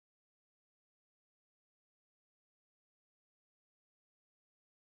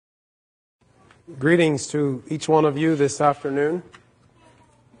Greetings to each one of you this afternoon.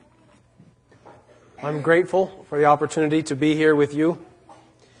 I'm grateful for the opportunity to be here with you.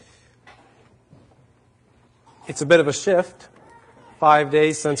 It's a bit of a shift, 5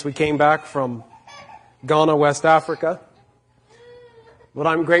 days since we came back from Ghana, West Africa. But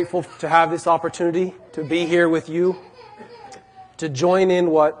I'm grateful to have this opportunity to be here with you, to join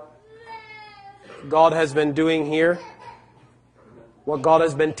in what God has been doing here, what God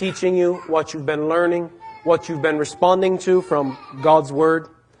has been teaching you, what you've been learning, what you've been responding to from God's Word.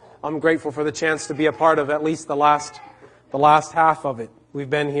 I'm grateful for the chance to be a part of at least the last half of it. We've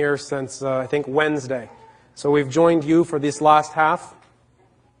been here since, I think, Wednesday. So we've joined you for this last half.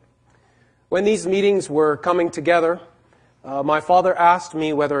 When these meetings were coming together, my father asked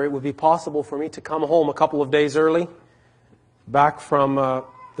me whether it would be possible for me to come home a couple of days early, back from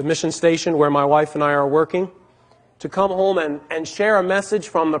the mission station where my wife and I are working, to come home and share a message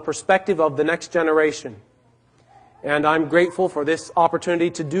from the perspective of the next generation. And I'm grateful for this opportunity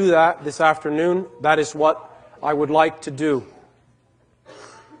to do that this afternoon. That is what I would like to do.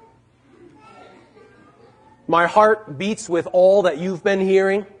 My heart beats with all that you've been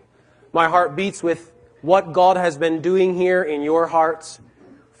hearing. My heart beats with what God has been doing here in your hearts,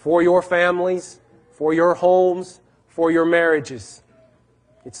 for your families, for your homes, for your marriages.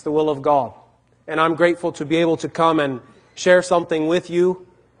 It's the will of God. And I'm grateful to be able to come and share something with you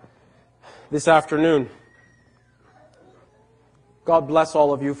this afternoon. God bless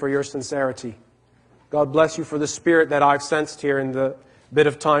all of you for your sincerity. God bless you for the spirit that I've sensed here in the bit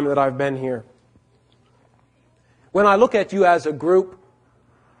of time that I've been here. When I look at you as a group,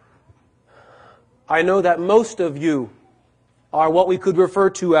 I know that most of you are what we could refer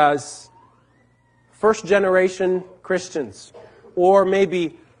to as first-generation Christians, or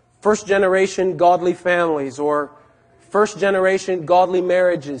maybe first-generation godly families, or first-generation godly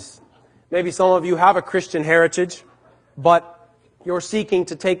marriages. Maybe some of you have a Christian heritage, but you're seeking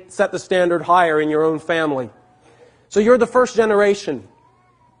to set the standard higher in your own family. So you're the first generation.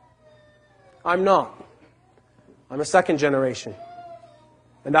 I'm not. I'm a second generation.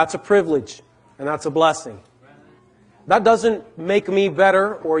 And that's a privilege, and that's a blessing. That doesn't make me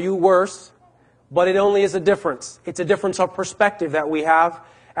better or you worse, but it only is a difference. It's a difference of perspective that we have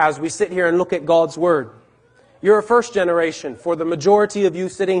as we sit here and look at God's Word. You're a first generation. For the majority of you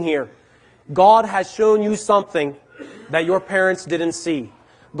sitting here, God has shown you something that your parents didn't see.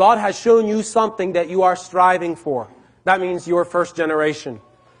 God has shown you something that you are striving for. That means you're first generation.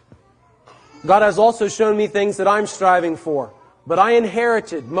 God has also shown me things that I'm striving for. But I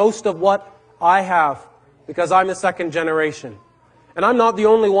inherited most of what I have because I'm the second generation. And I'm not the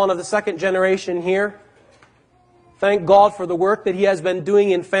only one of the second generation here. Thank God for the work that He has been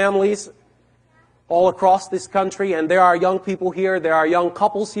doing in families all across this country. And there are young people here, there are young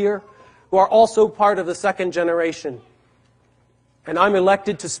couples here who are also part of the second generation. And I'm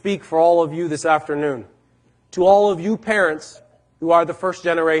elected to speak for all of you this afternoon. To all of you parents who are the first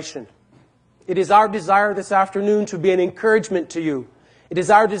generation. It is our desire this afternoon to be an encouragement to you. It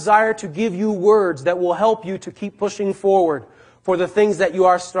is our desire to give you words that will help you to keep pushing forward for the things that you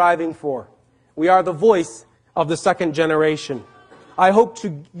are striving for. We are the voice of the second generation. I hope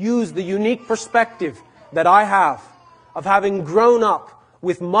to use the unique perspective that I have of having grown up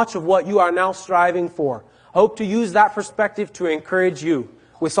with much of what you are now striving for. I hope to use that perspective to encourage you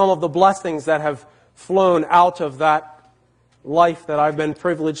with some of the blessings that have flown out of that life that I've been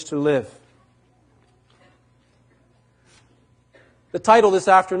privileged to live. The title this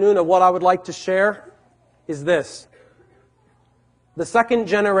afternoon of what I would like to share is this: The Second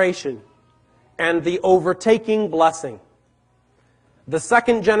Generation and the Overtaking Blessing. The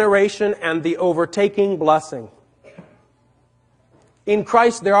second generation and the overtaking blessing. In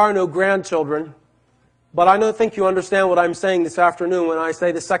Christ there are no grandchildren, but I don't think you understand what I'm saying this afternoon when I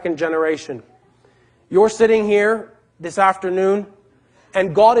say the second generation. You're sitting here this afternoon,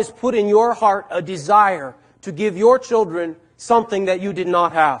 and God has put in your heart a desire to give your children something that you did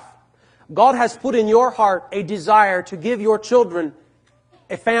not have. God has put in your heart a desire to give your children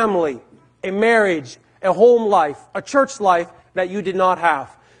a family, a marriage, a home life, a church life that you did not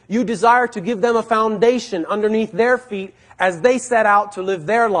have. You desire to give them a foundation underneath their feet as they set out to live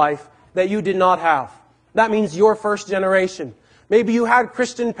their life that you did not have. That means you're first generation. Maybe you had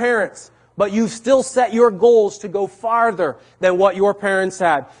Christian parents, but you've still set your goals to go farther than what your parents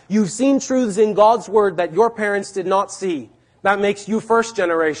had. You've seen truths in God's Word that your parents did not see. That makes you first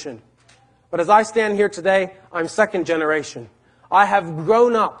generation. But as I stand here today, I'm second generation. I have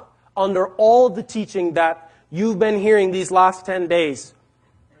grown up under all of the teaching that you've been hearing these last 10 days.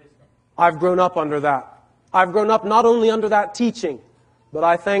 I've grown up under that. I've grown up not only under that teaching, But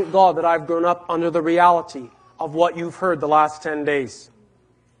I thank God that I've grown up under the reality of what you've heard the last 10 days.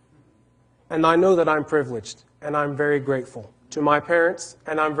 And I know that I'm privileged, and I'm very grateful to my parents,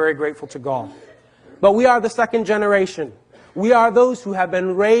 and I'm very grateful to God. But we are the second generation. We are those who have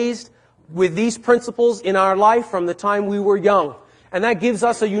been raised with these principles in our life from the time we were young. And that gives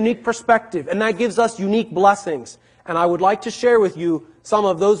us a unique perspective, and that gives us unique blessings. And I would like to share with you some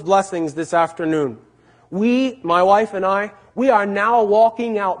of those blessings this afternoon. We, my wife and I, we are now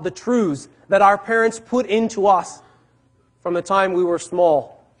walking out the truths that our parents put into us from the time we were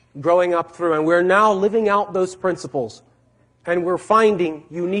small, growing up through. And we're now living out those principles. And we're finding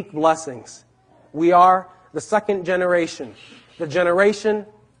unique blessings. We are the second generation, the generation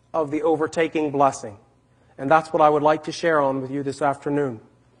of the overtaking blessing. And that's what I would like to share on with you this afternoon.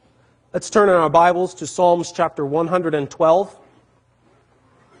 Let's turn in our Bibles to Psalms chapter 112.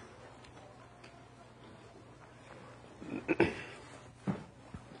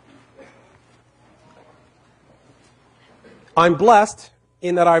 I'm blessed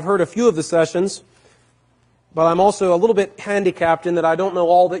in that I've heard a few of the sessions, but I'm also a little bit handicapped in that I don't know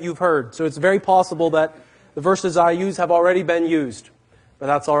all that you've heard. So it's very possible that the verses I use have already been used. But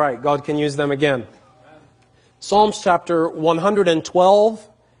that's all right. God can use them again. Psalms chapter 112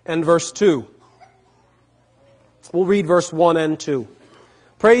 and verse 2. We'll read verse 1 and 2.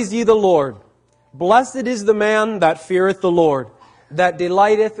 Praise ye the Lord. Blessed is the man that feareth the Lord, that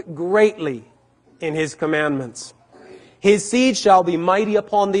delighteth greatly in His commandments. His seed shall be mighty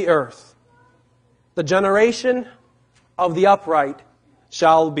upon the earth. The generation of the upright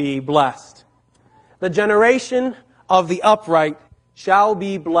shall be blessed. The generation of the upright shall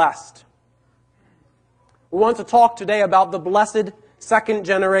be blessed. We want to talk today about the blessed second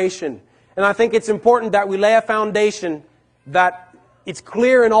generation. And I think it's important that we lay a foundation that it's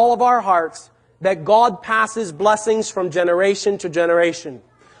clear in all of our hearts that God passes blessings from generation to generation.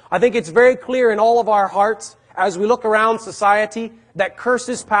 I think it's very clear in all of our hearts as we look around society that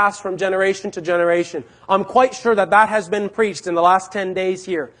curses pass from generation to generation. I'm quite sure that that has been preached in the last 10 days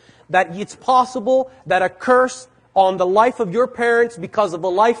here. That it's possible that a curse on the life of your parents because of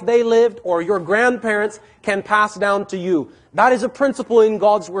the life they lived or your grandparents can pass down to you. That is a principle in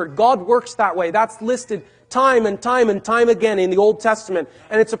God's Word. God works that way. That's listed time and time and time again in the Old Testament.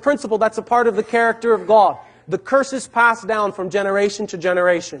 And it's a principle that's a part of the character of God. The curses pass down from generation to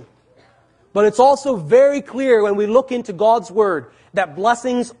generation. But it's also very clear when we look into God's Word that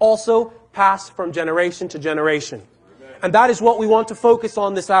blessings also pass from generation to generation. And that is what we want to focus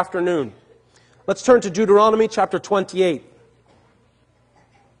on this afternoon. Let's turn to Deuteronomy chapter 28.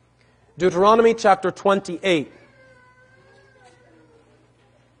 Deuteronomy chapter 28.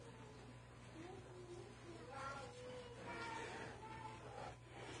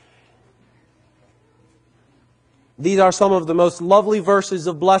 These are some of the most lovely verses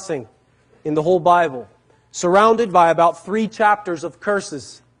of blessing in the whole Bible, surrounded by about 3 chapters of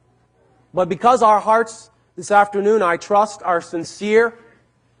curses. But because our hearts this afternoon, I trust, are sincere,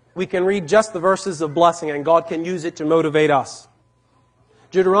 we can read just the verses of blessing and God can use it to motivate us.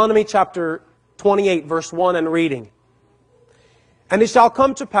 Deuteronomy chapter 28, verse 1 and reading. And it shall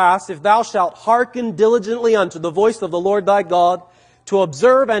come to pass, if thou shalt hearken diligently unto the voice of the Lord thy God, to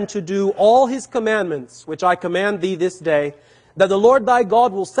observe and to do all His commandments, which I command thee this day, that the Lord thy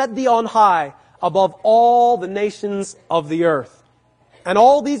God will set thee on high above all the nations of the earth. And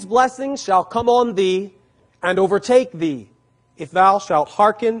all these blessings shall come on thee and overtake thee, if thou shalt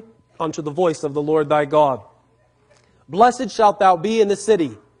hearken unto the voice of the Lord thy God. Blessed shalt thou be in the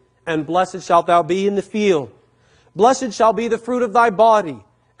city, and blessed shalt thou be in the field. Blessed shall be the fruit of thy body,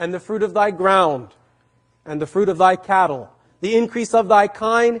 and the fruit of thy ground, and the fruit of thy cattle, the increase of thy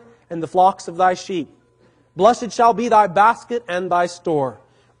kine, and the flocks of thy sheep. Blessed shall be thy basket and thy store.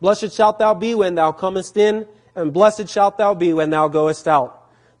 Blessed shalt thou be when thou comest in, and blessed shalt thou be when thou goest out.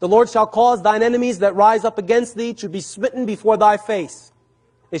 The Lord shall cause thine enemies that rise up against thee to be smitten before thy face.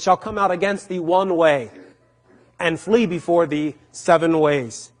 They shall come out against thee one way, and flee before thee 7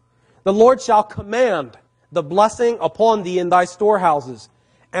 ways. The Lord shall command the blessing upon thee in thy storehouses,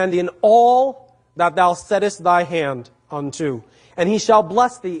 and in all that thou settest thy hand unto. And He shall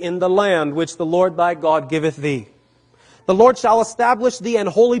bless thee in the land which the Lord thy God giveth thee. The Lord shall establish thee an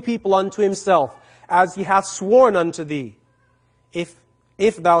holy people unto Himself, as He hath sworn unto thee,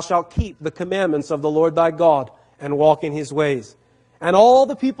 if thou shalt keep the commandments of the Lord thy God, and walk in His ways. And all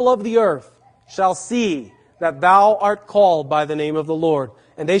the people of the earth shall see that thou art called by the name of the Lord,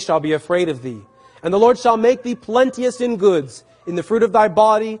 and they shall be afraid of thee. And the Lord shall make thee plenteous in goods, in the fruit of thy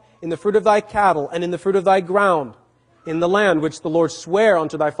body, in the fruit of thy cattle, and in the fruit of thy ground, in the land which the Lord sware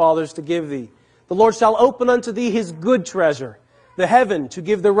unto thy fathers to give thee. The Lord shall open unto thee His good treasure, the heaven to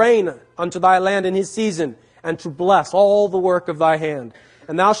give the rain unto thy land in his season, and to bless all the work of thy hand.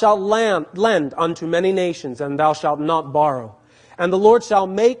 And thou shalt lend unto many nations, and thou shalt not borrow. And the Lord shall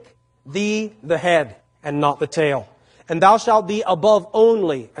make thee the head, and not the tail. And thou shalt be above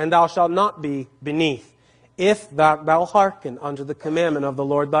only, and thou shalt not be beneath, if that thou hearken unto the commandment of the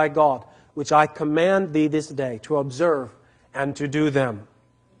Lord thy God, which I command thee this day, to observe and to do them.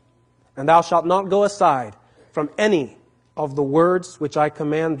 And thou shalt not go aside from any of the words which I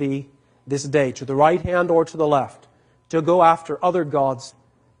command thee this day, to the right hand or to the left, to go after other gods,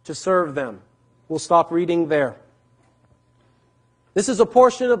 to serve them. We'll stop reading there. This is a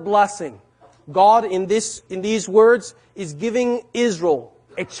portion of blessing. God in these words is giving Israel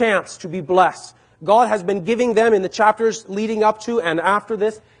a chance to be blessed. God has been giving them in the chapters leading up to and after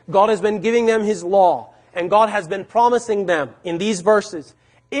this, God has been giving them His law. And God has been promising them in these verses,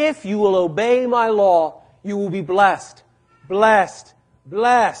 if you will obey my law, you will be blessed. Blessed.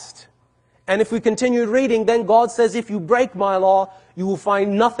 Blessed. And if we continue reading, then God says, if you break my law, you will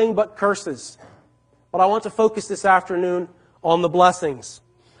find nothing but curses. But I want to focus this afternoon on the blessings.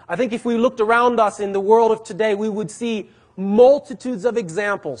 I think if we looked around us in the world of today, we would see multitudes of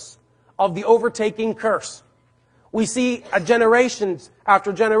examples of the overtaking curse. We see generations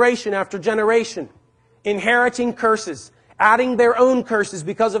after generation after generation inheriting curses, adding their own curses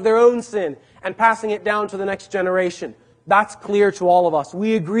because of their own sin, and passing it down to the next generation. That's clear to all of us.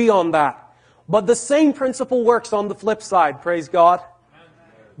 We agree on that. But the same principle works on the flip side, praise God.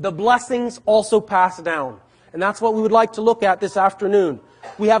 The blessings also pass down. And that's what we would like to look at this afternoon.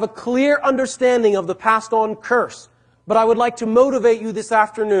 We have a clear understanding of the passed on curse. But I would like to motivate you this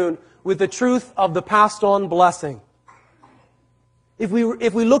afternoon with the truth of the passed on blessing. If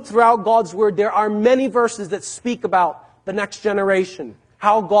we look throughout God's Word, there are many verses that speak about the next generation,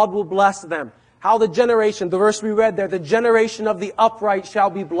 how God will bless them, how the verse we read there, the generation of the upright shall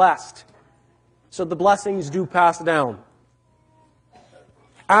be blessed. So the blessings do pass down.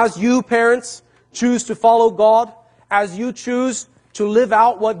 As you, parents, choose to follow God, as you choose to live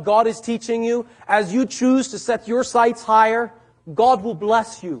out what God is teaching you, as you choose to set your sights higher, God will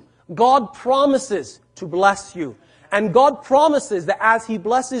bless you. God promises to bless you. And God promises that as He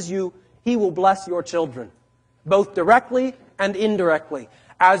blesses you, He will bless your children, both directly and indirectly.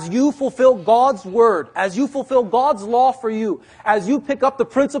 As you fulfill God's Word, as you fulfill God's law for you, as you pick up the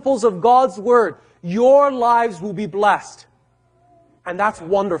principles of God's Word, your lives will be blessed. And that's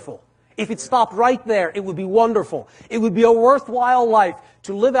wonderful. If it stopped right there, it would be wonderful. It would be a worthwhile life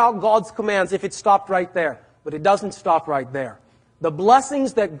to live out God's commands if it stopped right there. But it doesn't stop right there. The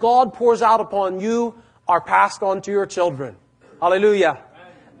blessings that God pours out upon you are passed on to your children. Hallelujah.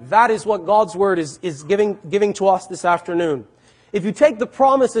 That is what God's Word is giving to us this afternoon. If you take the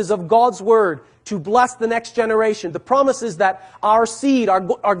promises of God's Word to bless the next generation, the promises that our seed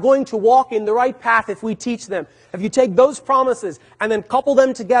are going to walk in the right path if we teach them, if you take those promises and then couple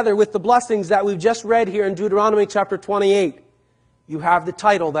them together with the blessings that we've just read here in Deuteronomy chapter 28, you have the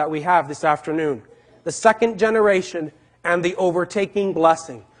title that we have this afternoon, the second generation and the overtaking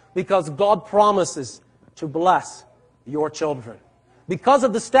blessing, because God promises to bless your children. Because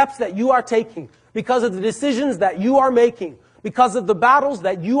of the steps that you are taking, because of the decisions that you are making, because of the battles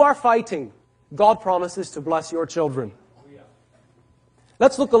that you are fighting, God promises to bless your children.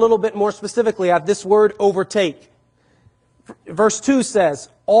 Let's look a little bit more specifically at this word overtake. Verse 2 says,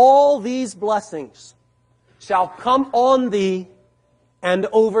 all these blessings shall come on thee and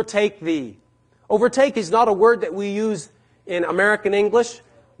overtake thee. Overtake is not a word that we use in American English,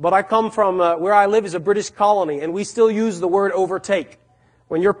 but I come from where I live is a British colony, and we still use the word overtake.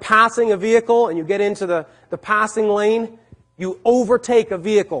 When you're passing a vehicle and you get into the passing lane, you overtake a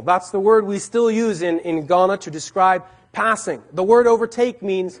vehicle. That's the word we still use in Ghana to describe passing. The word overtake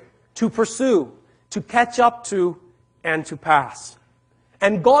means to pursue, to catch up to, and to pass.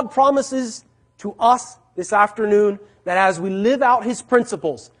 And God promises to us this afternoon that as we live out His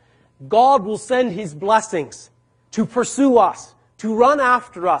principles, God will send His blessings to pursue us, to run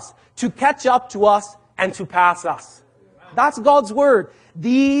after us, to catch up to us, and to pass us. That's God's Word.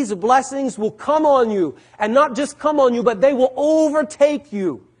 These blessings will come on you, and not just come on you, but they will overtake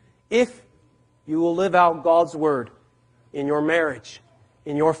you if you will live out God's Word in your marriage,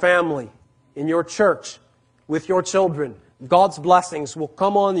 in your family, in your church, with your children. God's blessings will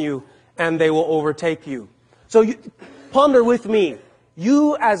come on you, and they will overtake you. So ponder with me.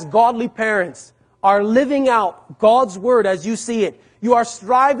 You as godly parents are living out God's Word as you see it. You are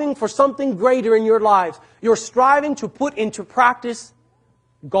striving for something greater in your lives. You're striving to put into practice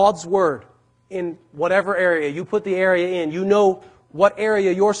God's Word in whatever area. You put the area in. You know what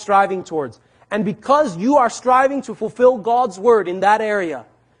area you're striving towards. And because you are striving to fulfill God's word in that area,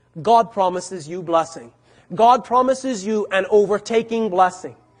 God promises you blessing. God promises you an overtaking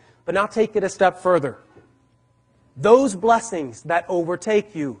blessing. But now take it a step further. Those blessings that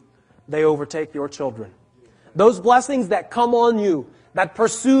overtake you, they overtake your children. Those blessings that come on you, that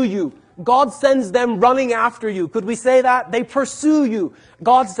pursue you, God sends them running after you. Could we say that? They pursue you.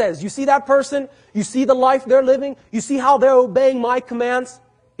 God says, you see that person? You see the life they're living? You see how they're obeying my commands?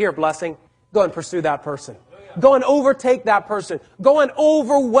 Here, blessing. Go and pursue that person. Go and overtake that person. Go and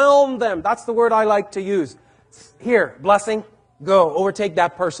overwhelm them. That's the word I like to use. Here, blessing. Go, overtake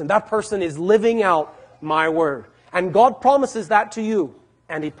that person. That person is living out my word. And God promises that to you.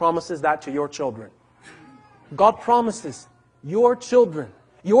 And He promises that to your children. God promises your children,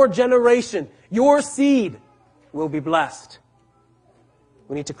 your generation, your seed will be blessed.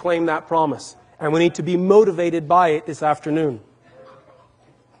 We need to claim that promise. And we need to be motivated by it this afternoon.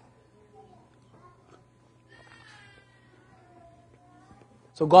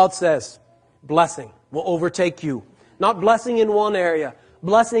 So God says, blessing will overtake you. Not blessing in one area,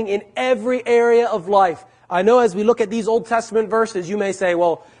 blessing in every area of life. I know as we look at these Old Testament verses, you may say,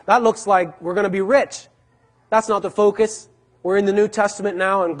 well, that looks like we're going to be rich. That's not the focus. We're in the New Testament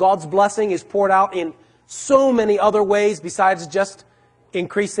now, and God's blessing is poured out in so many other ways besides just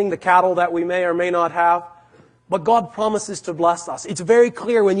increasing the cattle that we may or may not have. But God promises to bless us. It's very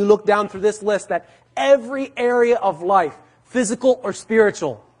clear when you look down through this list that every area of life, physical or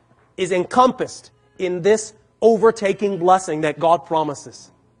spiritual, is encompassed in this overtaking blessing that God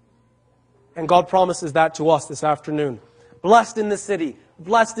promises. And God promises that to us this afternoon. Blessed in the city,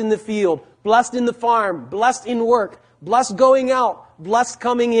 blessed in the field, blessed in the farm, blessed in work, blessed going out, blessed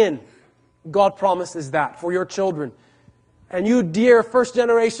coming in. God promises that for your children. And you dear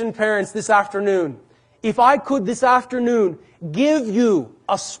first-generation parents this afternoon, if I could this afternoon give you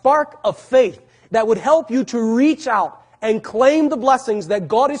a spark of faith that would help you to reach out and claim the blessings that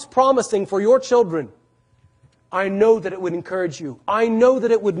God is promising for your children, I know that it would encourage you. I know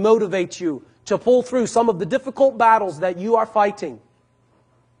that it would motivate you to pull through some of the difficult battles that you are fighting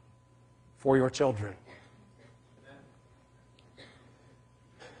for your children.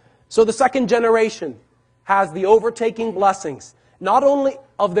 So the second generation has the overtaking blessings, not only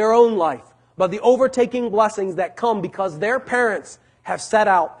of their own life, but the overtaking blessings that come because their parents have set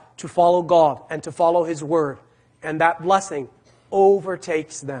out to follow God and to follow His Word. And that blessing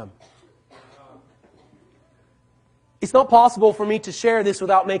overtakes them. It's not possible for me to share this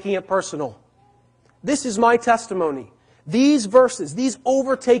without making it personal. This is my testimony. These verses, these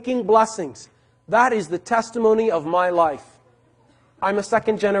overtaking blessings, that is the testimony of my life. I'm a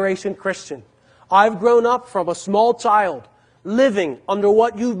second-generation Christian. I've grown up from a small child, living under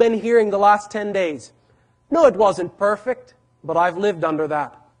what you've been hearing the last 10 days. No, it wasn't perfect, but I've lived under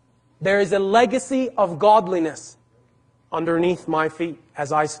that. There is a legacy of godliness underneath my feet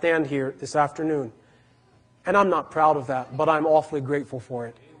as I stand here this afternoon. And I'm not proud of that, but I'm awfully grateful for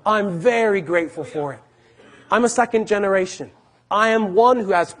it. I'm very grateful for it. I'm a second generation. I am one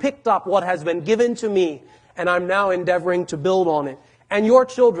who has picked up what has been given to me, and I'm now endeavoring to build on it. And your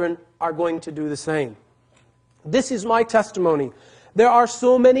children are going to do the same. This is my testimony. There are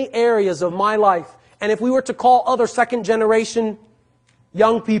so many areas of my life, and if we were to call other second generation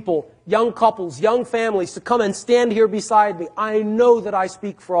young people, young couples, young families to come and stand here beside me, I know that I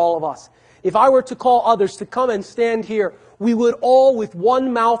speak for all of us. If I were to call others to come and stand here, we would all with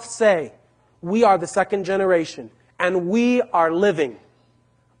one mouth say, we are the second generation, and we are living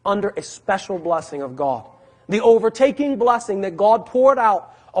under a special blessing of God. The overtaking blessing that God poured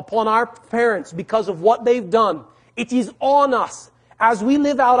out upon our parents because of what they've done. It is on us as we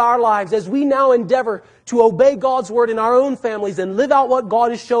live out our lives, as we now endeavor to obey God's word in our own families and live out what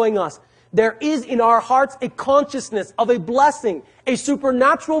God is showing us. There is in our hearts a consciousness of a blessing, a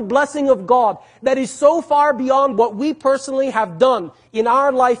supernatural blessing of God that is so far beyond what we personally have done in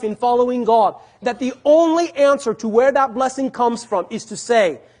our life in following God, that the only answer to where that blessing comes from is to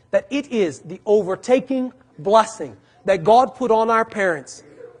say that it is the overtaking blessing that God put on our parents,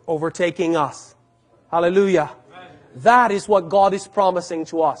 overtaking us. Hallelujah. That is what God is promising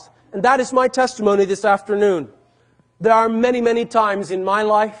to us. And that is my testimony this afternoon. There are many, many times in my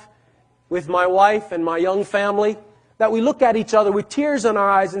life, with my wife and my young family, that we look at each other with tears in our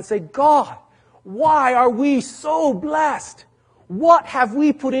eyes and say, God, why are we so blessed? What have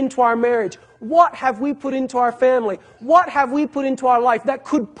we put into our marriage? What have we put into our family? What have we put into our life that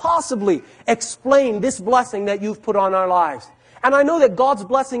could possibly explain this blessing that you've put on our lives? And I know that God's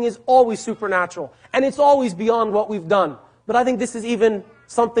blessing is always supernatural, and it's always beyond what we've done. But I think this is even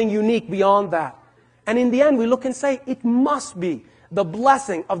something unique beyond that. And in the end, we look and say, it must be the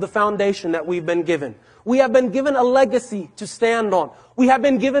blessing of the foundation that we've been given. We have been given a legacy to stand on. We have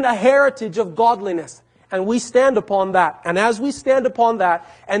been given a heritage of godliness. And we stand upon that. And as we stand upon that,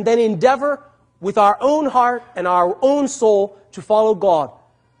 and then endeavor with our own heart and our own soul to follow God,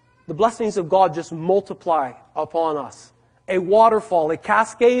 the blessings of God just multiply upon us. A waterfall, a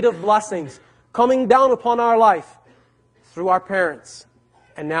cascade of blessings coming down upon our life through our parents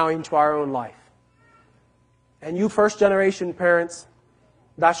and now into our own life. And you first generation parents,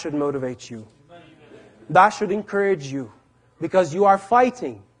 that should motivate you. That should encourage you, because you are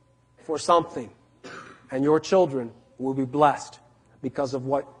fighting for something, and your children will be blessed because of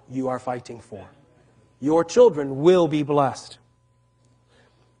what you are fighting for. Your children will be blessed.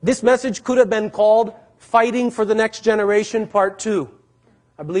 This message could have been called Fighting for the Next Generation Part 2.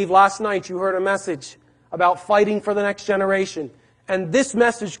 I believe last night you heard a message about fighting for the next generation. And this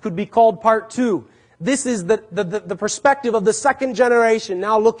message could be called Part 2. This is the perspective of the second generation,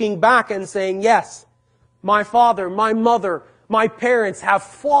 now looking back and saying, yes, my father, my mother, my parents have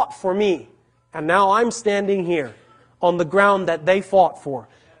fought for me. And now I'm standing here on the ground that they fought for.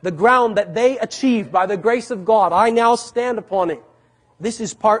 The ground that they achieved by the grace of God. I now stand upon it. This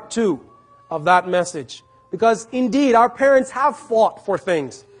is Part 2 of that message. Because indeed, our parents have fought for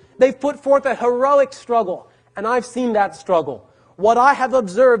things. They've put forth a heroic struggle. And I've seen that struggle. What I have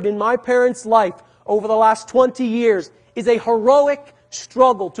observed in my parents' life over the last 20 years is a heroic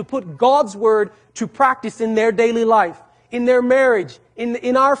struggle to put God's Word to practice in their daily life, in their marriage,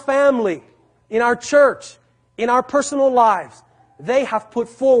 in our family, in our church, in our personal lives. They have put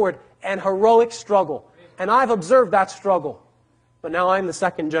forward an heroic struggle. And I've observed that struggle. But now I'm the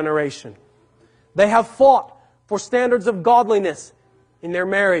second generation. They have fought for standards of godliness in their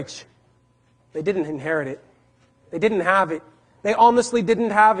marriage. They didn't inherit it. They didn't have it. They honestly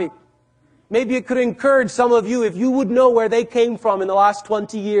didn't have it. Maybe it could encourage some of you if you would know where they came from in the last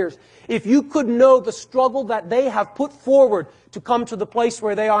 20 years. If you could know the struggle that they have put forward to come to the place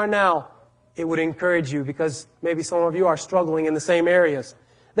where they are now, it would encourage you, because maybe some of you are struggling in the same areas.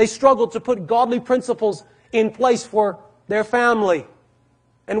 They struggled to put godly principles in place for their family.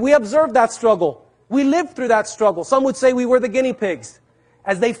 And we observed that struggle. We lived through that struggle. Some would say we were the guinea pigs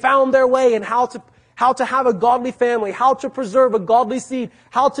as they found their way in how to have a godly family, how to preserve a godly seed,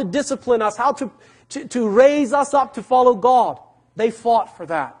 how to discipline us, how to raise us up to follow God. They fought for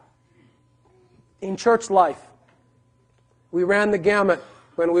that. In church life, we ran the gamut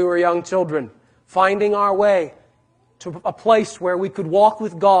when we were young children, finding our way to a place where we could walk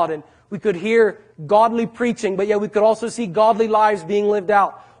with God and we could hear godly preaching, but yet we could also see godly lives being lived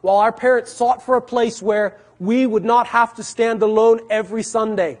out. While our parents sought for a place where we would not have to stand alone every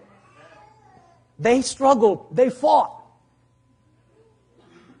Sunday. They struggled. They fought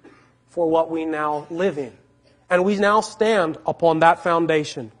for what we now live in. And we now stand upon that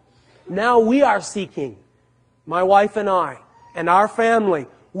foundation. Now we are seeking, my wife and I, and our family,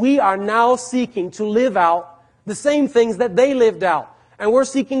 we are now seeking to live out the same things that they lived out. And we're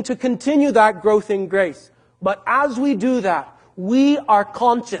seeking to continue that growth in grace. But as we do that, we are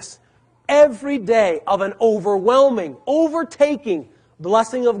conscious every day of an overwhelming, overtaking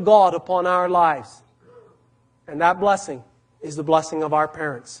blessing of God upon our lives. And that blessing is the blessing of our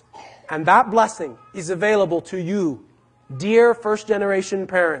parents. And that blessing is available to you, dear first generation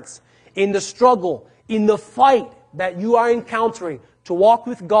parents, in the struggle, in the fight that you are encountering to walk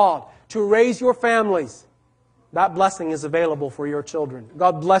with God, to raise your families. That blessing is available for your children.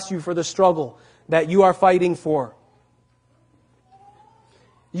 God bless you for the struggle that you are fighting for.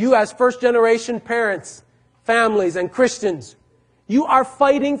 You as first generation parents, families, and Christians, you are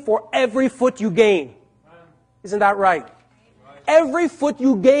fighting for every foot you gain. Isn't that right? Every foot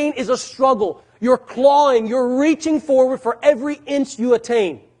you gain is a struggle. You're clawing, you're reaching forward for every inch you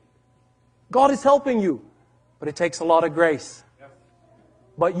attain. God is helping you, but it takes a lot of grace.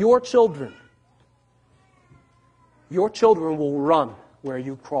 But your children will run where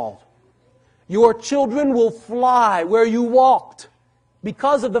you crawled. Your children will fly where you walked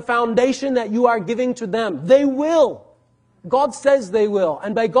because of the foundation that you are giving to them. They will. God says they will.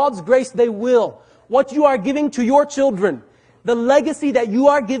 And by God's grace, they will. What you are giving to your children, the legacy that you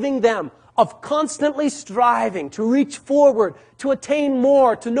are giving them of constantly striving to reach forward, to attain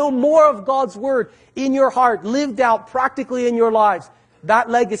more, to know more of God's Word in your heart, lived out practically in your lives, that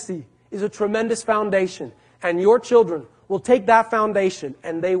legacy is a tremendous foundation. And your children will take that foundation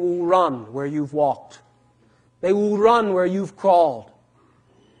and they will run where you've walked. They will run where you've crawled.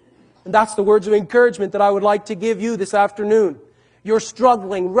 And that's the words of encouragement that I would like to give you this afternoon. You're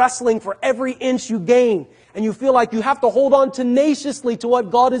struggling, wrestling for every inch you gain. And you feel like you have to hold on tenaciously to what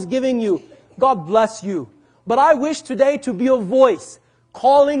God is giving you. God bless you. But I wish today to be a voice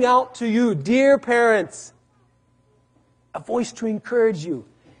calling out to you, dear parents. A voice to encourage you.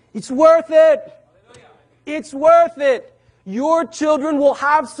 It's worth it. It's worth it. Your children will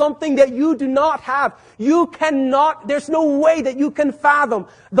have something that you do not have. You cannot, there's no way that you can fathom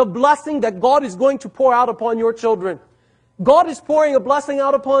the blessing that God is going to pour out upon your children. God is pouring a blessing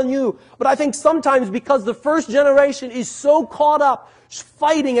out upon you. But I think sometimes because the first generation is so caught up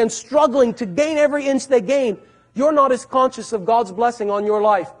fighting and struggling to gain every inch they gain, you're not as conscious of God's blessing on your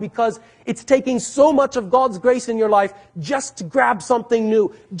life because it's taking so much of God's grace in your life just to grab something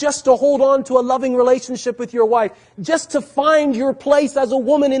new, just to hold on to a loving relationship with your wife, just to find your place as a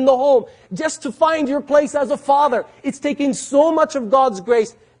woman in the home, just to find your place as a father. It's taking so much of God's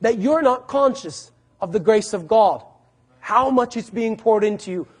grace that you're not conscious of the grace of God, how much is being poured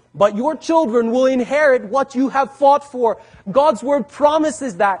into you. But your children will inherit what you have fought for. God's Word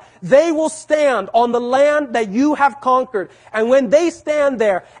promises that. They will stand on the land that you have conquered. And when they stand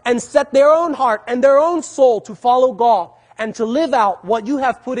there and set their own heart and their own soul to follow God and to live out what you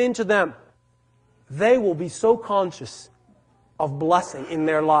have put into them, they will be so conscious of blessing in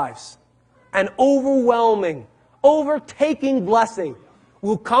their lives. An overwhelming, overtaking blessing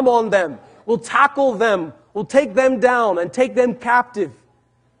will come on them, will tackle them, will take them down and take them captive.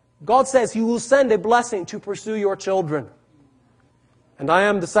 God says He will send a blessing to pursue your children. And I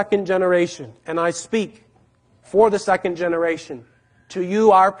am the second generation, and I speak for the second generation to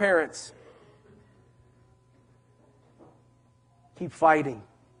you, our parents. Keep fighting.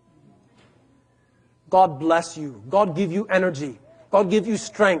 God bless you. God give you energy. God give you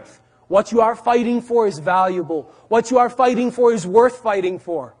strength. What you are fighting for is valuable. What you are fighting for is worth fighting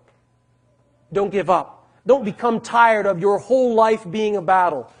for. Don't give up. Don't become tired of your whole life being a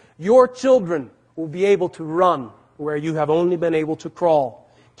battle. Your children will be able to run where you have only been able to crawl.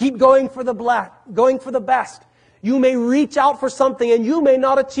 Keep going for the best. You may reach out for something and you may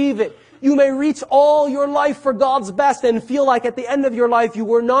not achieve it. You may reach all your life for God's best and feel like at the end of your life you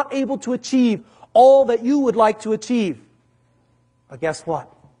were not able to achieve all that you would like to achieve. But guess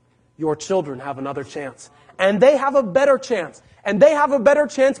what? Your children have another chance. And they have a better chance. And they have a better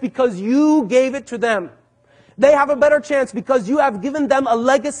chance because you gave it to them. They have a better chance because you have given them a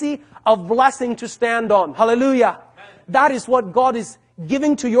legacy of blessing to stand on. Hallelujah. That is what God is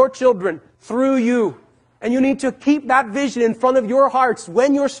giving to your children through you. And you need to keep that vision in front of your hearts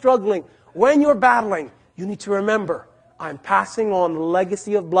when you're struggling, when you're battling. You need to remember, I'm passing on the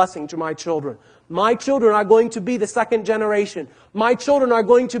legacy of blessing to my children. My children are going to be the second generation. My children are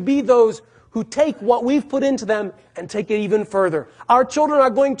going to be those who take what we've put into them and take it even further. Our children are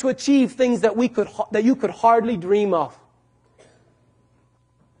going to achieve things that you could hardly dream of.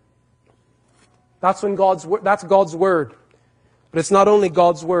 That's God's Word. But it's not only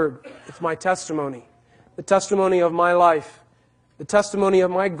God's Word, it's my testimony. The testimony of my life. The testimony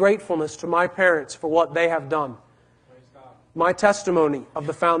of my gratefulness to my parents for what they have done. My testimony of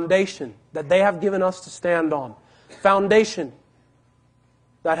the foundation that they have given us to stand on. Foundation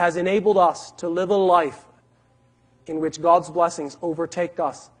that has enabled us to live a life in which God's blessings overtake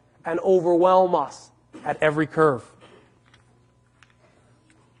us and overwhelm us at every curve.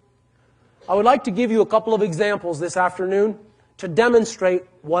 I would like to give you a couple of examples this afternoon to demonstrate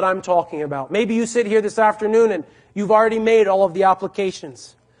what I'm talking about. Maybe you sit here this afternoon and you've already made all of the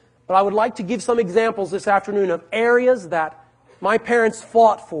applications. But I would like to give some examples this afternoon of areas that my parents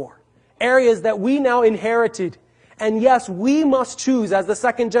fought for. Areas that we now inherited. And yes, we must choose as the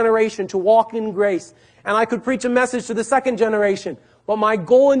second generation to walk in grace. And I could preach a message to the second generation. But my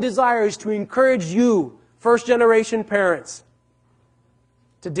goal and desire is to encourage you, first generation parents,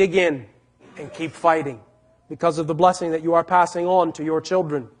 to dig in and keep fighting because of the blessing that you are passing on to your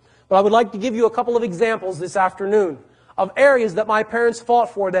children. But I would like to give you a couple of examples this afternoon of areas that my parents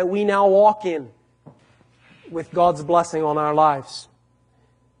fought for that we now walk in with God's blessing on our lives.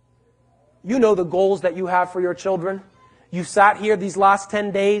 You know the goals that you have for your children. You've sat here these last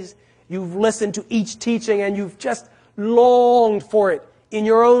 10 days. You've listened to each teaching and you've just longed for it in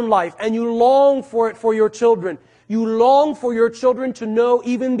your own life. And you long for it for your children. You long for your children to know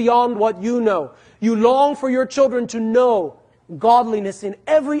even beyond what you know. You long for your children to know godliness in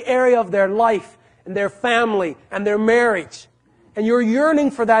every area of their life and their family and their marriage. And you're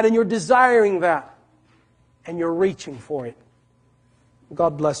yearning for that and you're desiring that. And you're reaching for it.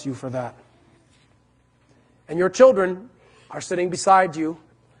 God bless you for that. And your children are sitting beside you.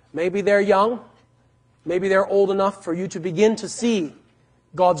 Maybe they're young. Maybe they're old enough for you to begin to see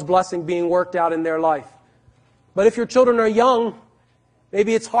God's blessing being worked out in their life. But if your children are young,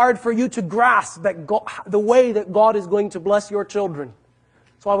 maybe it's hard for you to grasp that the way that God is going to bless your children.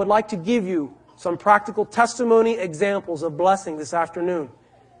 So I would like to give you some practical testimony examples of blessing this afternoon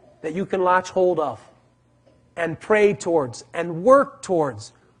that you can latch hold of and pray towards and work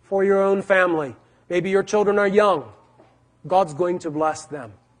towards for your own family. Maybe your children are young. God's going to bless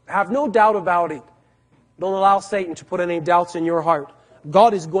them. Have no doubt about it. Don't allow Satan to put any doubts in your heart.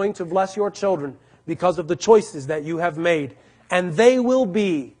 God is going to bless your children because of the choices that you have made. And they will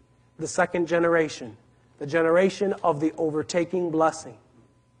be the second generation, the generation of the overtaking blessing.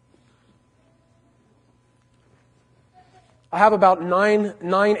 I have about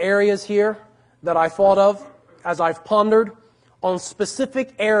nine areas here that I thought of as I've pondered on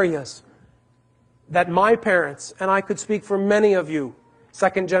specific areas that my parents, and I could speak for many of you,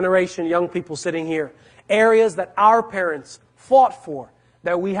 second generation young people sitting here, areas that our parents fought for,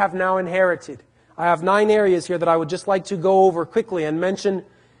 that we have now inherited. I have 9 areas here that I would just like to go over quickly and mention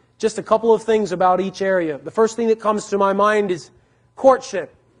just a couple of things about each area. The first thing that comes to my mind is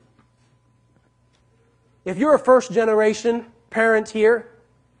courtship. If you're a first generation parent here,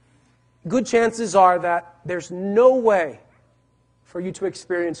 good chances are that there's no way for you to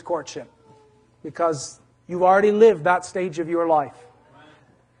experience courtship because you've already lived that stage of your life.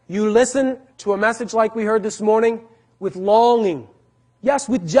 You listen to a message like we heard this morning with longing. Yes,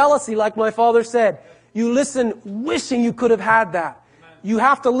 with jealousy, like my father said. You listen wishing you could have had that. You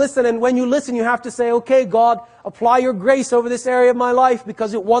have to listen, and when you listen, you have to say, okay, God, apply your grace over this area of my life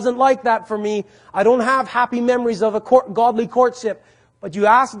because it wasn't like that for me. I don't have happy memories of a godly courtship. But you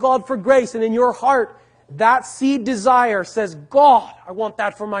ask God for grace, and in your heart, that seed desire says, God, I want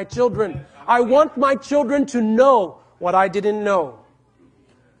that for my children. I want my children to know what I didn't know.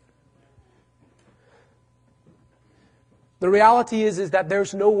 The reality is that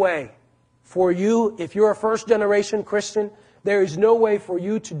there's no way for you, if you're a first generation Christian, there is no way for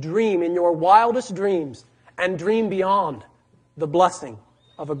you to dream in your wildest dreams and dream beyond the blessing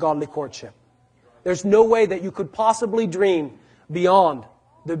of a godly courtship. There's no way that you could possibly dream beyond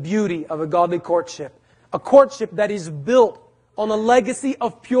the beauty of a godly courtship. A courtship that is built on a legacy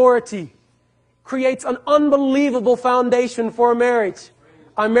of purity creates an unbelievable foundation for a marriage.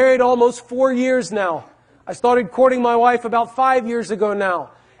 I'm married almost 4 years now. I started courting my wife about 5 years ago now.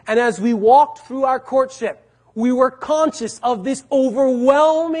 And as we walked through our courtship, we were conscious of this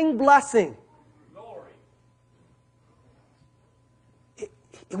overwhelming blessing. It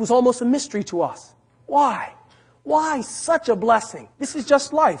was almost a mystery to us. Why? Why such a blessing? This is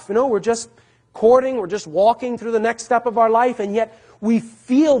just life. We're just courting, we're just walking through the next step of our life, and yet we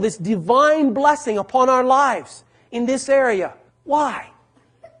feel this divine blessing upon our lives in this area. Why?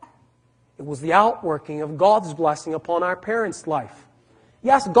 It was the outworking of God's blessing upon our parents' life.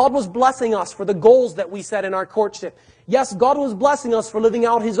 Yes, God was blessing us for the goals that we set in our courtship. Yes, God was blessing us for living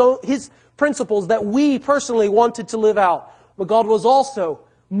out His principles that we personally wanted to live out. But God was also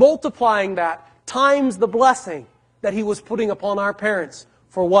multiplying that times the blessing that He was putting upon our parents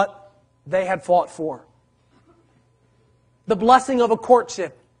for what they had fought for. The blessing of a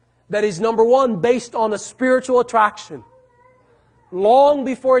courtship that is, number one, based on a spiritual attraction. Long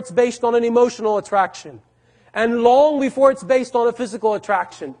before it's based on an emotional attraction. And long before it's based on a physical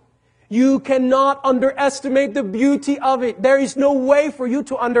attraction. You cannot underestimate the beauty of it. There is no way for you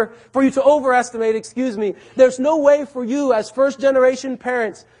to overestimate, There's no way for you as first generation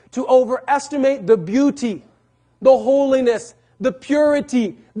parents to overestimate the beauty, the holiness, the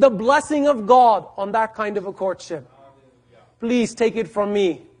purity, the blessing of God on that kind of a courtship. Please take it from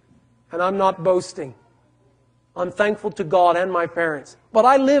me. And I'm not boasting. I'm thankful to God and my parents. But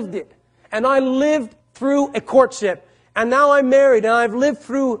I lived it. And I lived through a courtship. And now I'm married and I've lived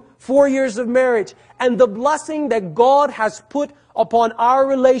through 4 years of marriage. And the blessing that God has put upon our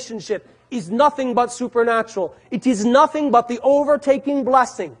relationship is nothing but supernatural. It is nothing but the overtaking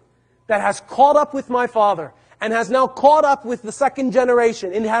blessing that has caught up with my father and has now caught up with the second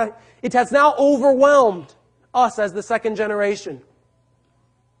generation. It has now overwhelmed us as the second generation.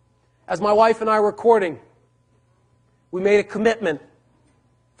 As my wife and I were courting, we made a commitment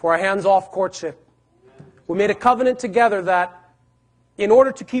for a hands-off courtship. We made a covenant together that in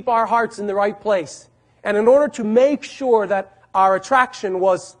order to keep our hearts in the right place, and in order to make sure that our attraction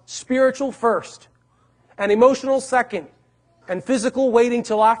was spiritual first, and emotional second, and physical waiting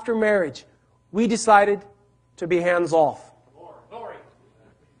till after marriage, we decided to be hands-off.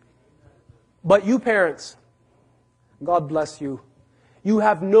 But you parents, God bless you, you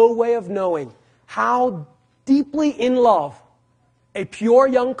have no way of knowing how deeply in love a pure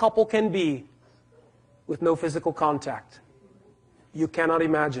young couple can be with no physical contact. You cannot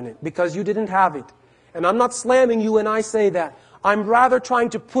imagine it because you didn't have it. And I'm not slamming you when I say that. I'm rather trying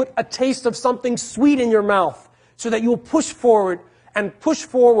to put a taste of something sweet in your mouth so that you'll push forward and push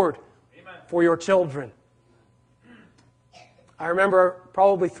forward for your children. I remember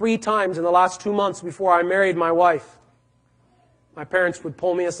probably 3 times in the last 2 months before I married my wife, my parents would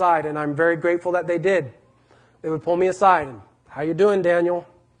pull me aside, and I'm very grateful that they did. They would pull me aside and, "How you doing, Daniel?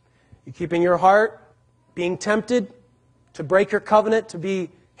 You keeping your heart being tempted to break your covenant, to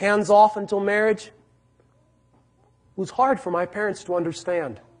be hands off until marriage?" It was hard for my parents to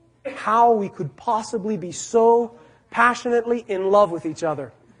understand how we could possibly be so passionately in love with each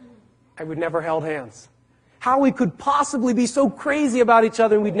other and we'd never held hands. How we could possibly be so crazy about each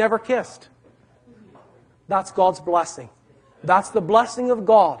other and we'd never kissed. That's God's blessing. That's the blessing of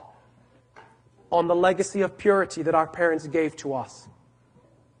God on the legacy of purity that our parents gave to us.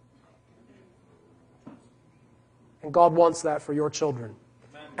 And God wants that for your children.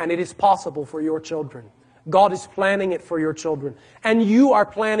 And it is possible for your children. God is planning it for your children. And you are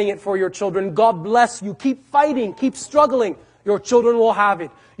planning it for your children. God bless you. Keep fighting. Keep struggling. Your children will have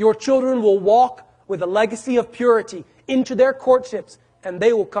it. Your children will walk with a legacy of purity into their courtships, and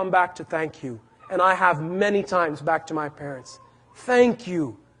they will come back to thank you. And I have many times back to my parents. Thank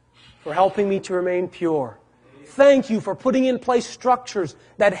you for helping me to remain pure. Thank you for putting in place structures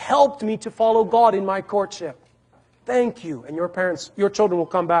that helped me to follow God in my courtship. Thank you. And your parents, your children will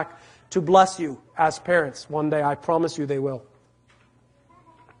come back to bless you as parents one day. I promise you they will.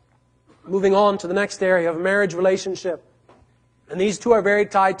 Moving on to the next area of marriage relationship. And these two are very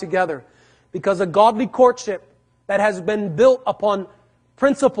tied together because a godly courtship that has been built upon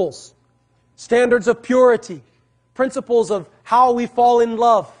principles, standards of purity, principles of how we fall in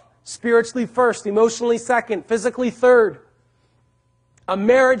love, spiritually first, emotionally second, physically third. A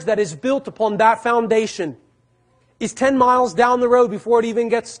marriage that is built upon that foundation is 10 miles down the road before it even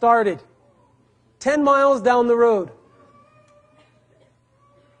gets started. 10 miles down the road.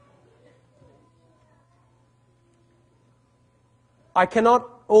 I cannot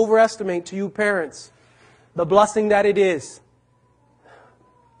overestimate to you parents the blessing that it is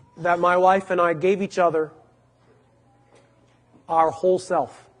that my wife and I gave each other our whole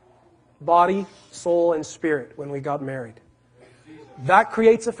self, body, soul, and spirit when we got married. That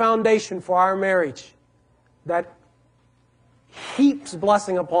creates a foundation for our marriage that heaps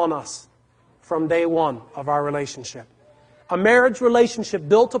blessing upon us from day one of our relationship. A marriage relationship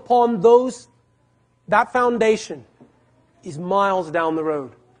built upon that foundation is miles down the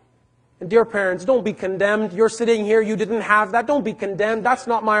road. And dear parents, don't be condemned. You're sitting here, you didn't have that. Don't be condemned. That's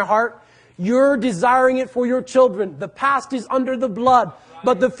not my heart. You're desiring it for your children. The past is under the blood,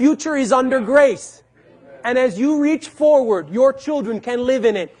 but the future is under grace. And as you reach forward, your children can live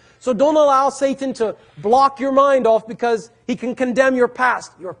in it. So don't allow Satan to block your mind off because he can condemn your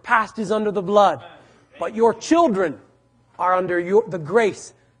past. Your past is under the blood. But your children are under the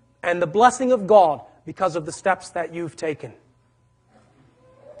grace and the blessing of God because of the steps that you've taken.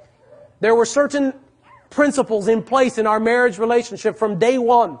 There were certain principles in place in our marriage relationship from day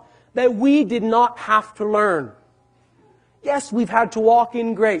one that we did not have to learn. Yes, we've had to walk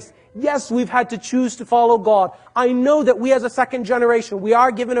in grace. Yes, we've had to choose to follow God. I know that we as a second generation, we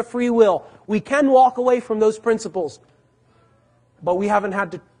are given a free will. We can walk away from those principles. But we haven't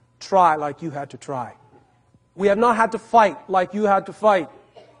had to try like you had to try. We have not had to fight like you had to fight.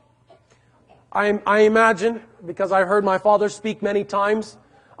 I imagine, because I heard my father speak many times,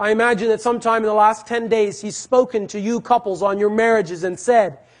 I imagine that sometime in the last 10 days he's spoken to you couples on your marriages and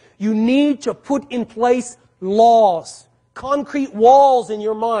said, you need to put in place laws, concrete walls in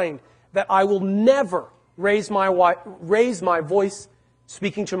your mind that I will never raise my voice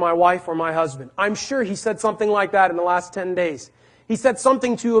speaking to my wife or my husband. I'm sure he said something like that in the last 10 days. He said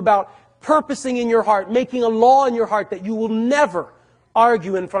something to you about purposing in your heart, making a law in your heart that you will never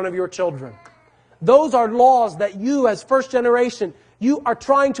argue in front of your children. Those are laws that you as first generation, you are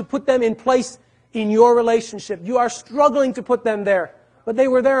trying to put them in place in your relationship. You are struggling to put them there. But they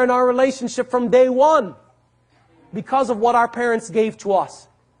were there in our relationship from day one because of what our parents gave to us.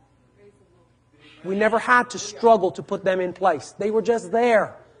 We never had to struggle to put them in place. They were just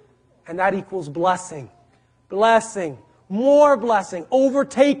there. And that equals blessing. Blessing. More blessing.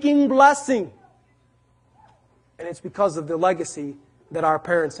 Overtaking blessing. And it's because of the legacy that our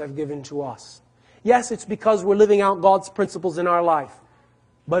parents have given to us. Yes, it's because we're living out God's principles in our life.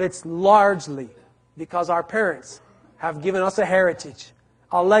 But it's largely because our parents have given us a heritage,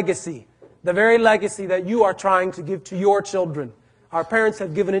 a legacy, the very legacy that you are trying to give to your children. Our parents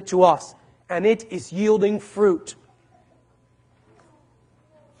have given it to us, and it is yielding fruit.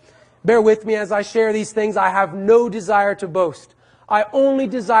 Bear with me as I share these things. I have no desire to boast. I only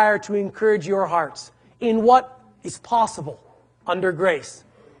desire to encourage your hearts in what is possible under grace.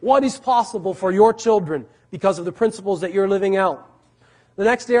 What is possible for your children because of the principles that you're living out. The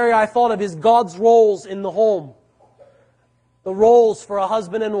next area I thought of is God's roles in the home. The roles for a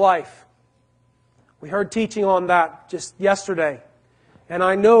husband and wife. We heard teaching on that just yesterday. And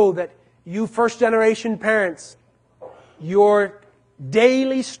I know that you first-generation parents, your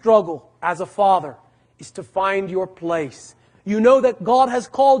daily struggle as a father is to find your place. You know that God has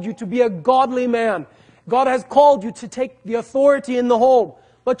called you to be a godly man. God has called you to take the authority in the home.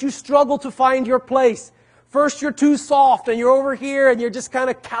 But you struggle to find your place. First you're too soft and you're over here and you're just kind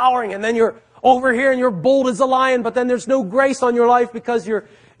of cowering. And then you're over here and you're bold as a lion. But then there's no grace on your life because you're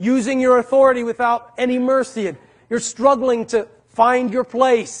using your authority without any mercy. And you're struggling to find your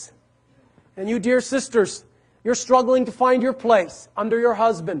place. And you dear sisters, you're struggling to find your place under your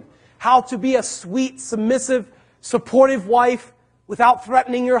husband. How to be a sweet, submissive, supportive wife without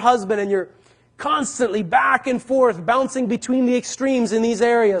threatening your husband. And you're constantly back and forth, bouncing between the extremes in these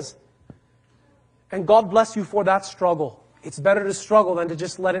areas. And God bless you for that struggle. It's better to struggle than to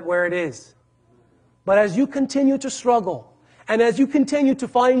just let it where it is. But as you continue to struggle, and as you continue to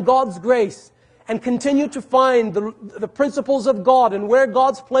find God's grace, and continue to find the principles of God and where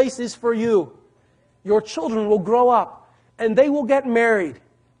God's place is for you, your children will grow up, and they will get married,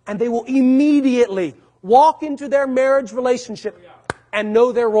 and they will immediately walk into their marriage relationship and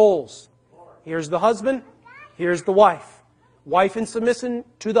know their roles. Here's the husband, here's the wife. Wife in submission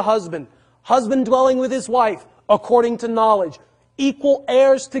to the husband. Husband dwelling with his wife according to knowledge. Equal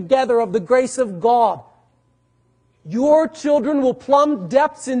heirs together of the grace of God. Your children will plumb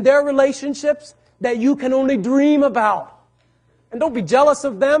depths in their relationships that you can only dream about. And don't be jealous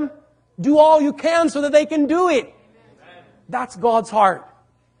of them. Do all you can so that they can do it. That's God's heart.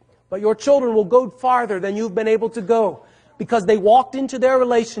 But your children will go farther than you've been able to go because they walked into their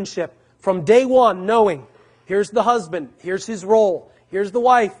relationship from day one knowing, here's the husband, here's his role, here's the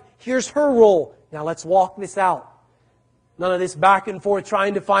wife, here's her role. Now let's walk this out. None of this back and forth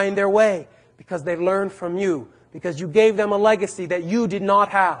trying to find their way because they learned from you, because you gave them a legacy that you did not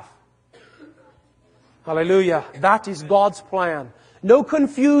have. Hallelujah. That is God's plan. No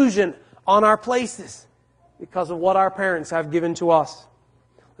confusion on our places because of what our parents have given to us.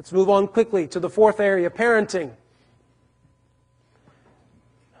 Let's move on quickly to the fourth area, parenting.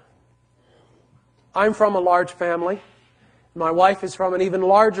 I'm from a large family. My wife is from an even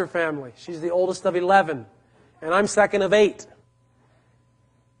larger family. She's the oldest of 11, and I'm second of 8.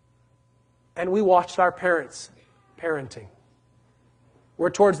 And we watched our parents parenting. We're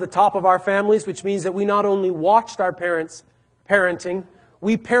towards the top of our families, which means that we not only watched our parents parenting,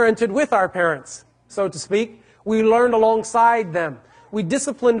 we parented with our parents, so to speak. We learned alongside them. We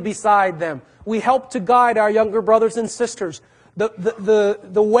disciplined beside them. We helped to guide our younger brothers and sisters. The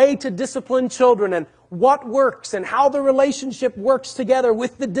way to discipline children and what works and how the relationship works together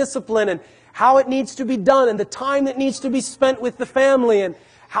with the discipline and how it needs to be done and the time that needs to be spent with the family and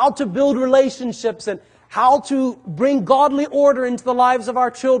how to build relationships and how to bring godly order into the lives of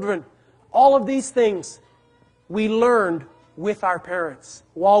our children. All of these things we learned with our parents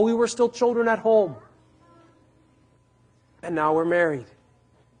while we were still children at home. And now we're married.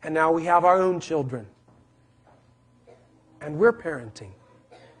 And now we have our own children. And we're parenting.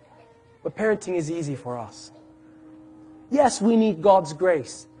 But parenting is easy for us. Yes, we need God's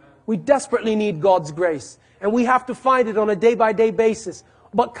grace. We desperately need God's grace. And we have to find it on a day-by-day basis.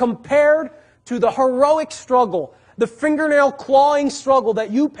 But compared to the heroic struggle, the fingernail clawing struggle that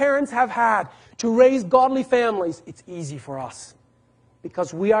you parents have had to raise godly families, it's easy for us.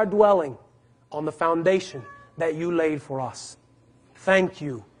 Because we are dwelling on the foundation that you laid for us. Thank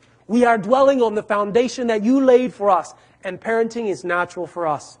you. We are dwelling on the foundation that you laid for us. And parenting is natural for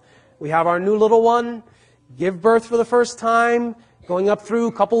us. We have our new little one, give birth for the first time, going up through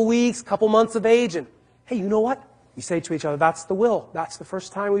a couple weeks, couple months of age. And hey, you know what? We say to each other, that's the will. That's the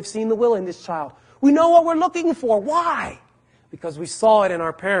first time we've seen the will in this child. We know what we're looking for. Why? Because we saw it in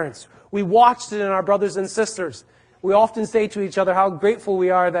our parents. We watched it in our brothers and sisters. We often say to each other how grateful we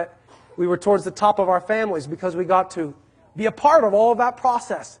are that we were towards the top of our families because we got to be a part of all of that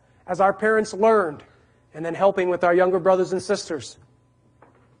process as our parents learned and then helping with our younger brothers and sisters.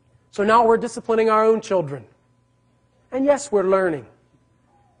 So now we're disciplining our own children. And yes, we're learning.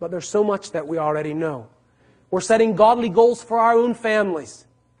 But there's so much that we already know. We're setting godly goals for our own families.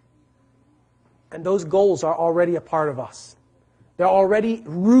 And those goals are already a part of us. They're already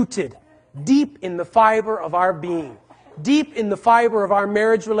rooted deep in the fiber of our being. Deep in the fiber of our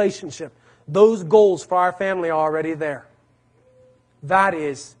marriage relationship. Those goals for our family are already there. That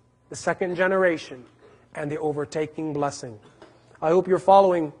is the second generation and the overtaking blessing. I hope you're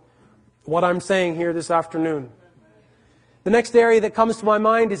following what I'm saying here this afternoon. The next area that comes to my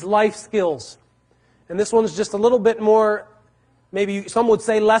mind is life skills. And this one's just a little bit more maybe some would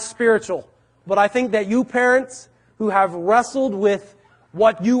say less spiritual. But I think that you parents who have wrestled with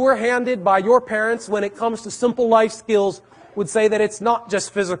what you were handed by your parents when it comes to simple life skills would say that it's not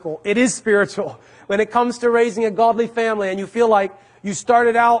just physical, it is spiritual. When it comes to raising a godly family and you feel like you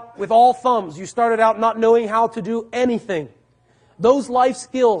started out with all thumbs, you started out not knowing how to do anything, those life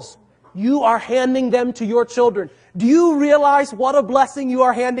skills, you are handing them to your children. Do you realize what a blessing you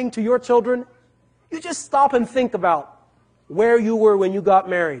are handing to your children? You just stop and think about where you were when you got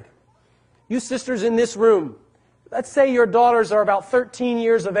married. You sisters in this room, let's say your daughters are about 13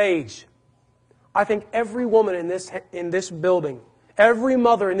 years of age. I think every woman in this building, every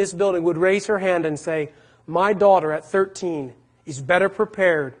mother in this building would raise her hand and say, my daughter at 13 is better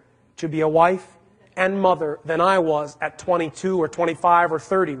prepared to be a wife and mother than I was at 22 or 25 or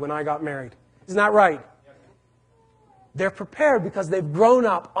 30 when I got married. Isn't that right? They're prepared because they've grown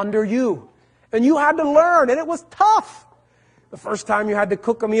up under you. And you had to learn, and it was tough. The first time you had to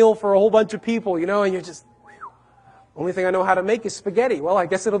cook a meal for a whole bunch of people, and you're just, only thing I know how to make is spaghetti. Well, I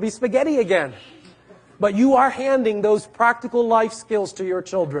guess it'll be spaghetti again. But you are handing those practical life skills to your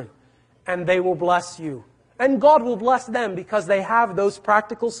children, and they will bless you. And God will bless them because they have those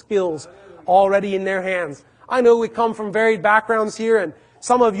practical skills already in their hands. I know we come from varied backgrounds here, and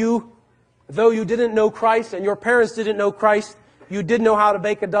some of you, though you didn't know Christ and your parents didn't know Christ, you did know how to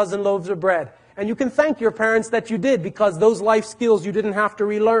bake a dozen loaves of bread. And you can thank your parents that you did because those life skills you didn't have to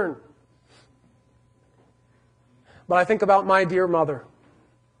relearn. But I think about my dear mother.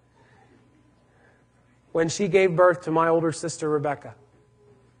 When she gave birth to my older sister, Rebecca.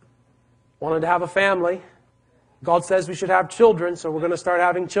 Wanted to have a family. God says we should have children, so we're going to start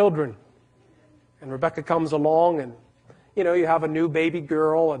having children. And Rebecca comes along and, you have a new baby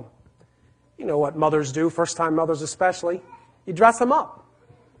girl and you know what mothers do, first-time mothers especially. You dress them up.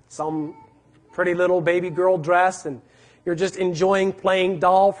 Some pretty little baby girl dress and you're just enjoying playing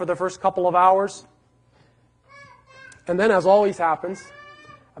doll for the first couple of hours. And then, as always happens,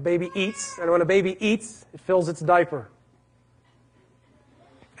 a baby eats, and when a baby eats, it fills its diaper.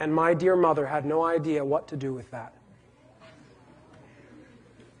 And my dear mother had no idea what to do with that.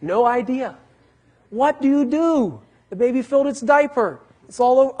 No idea. What do you do? The baby filled its diaper. It's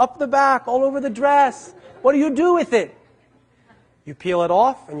all up the back, all over the dress. What do you do with it? You peel it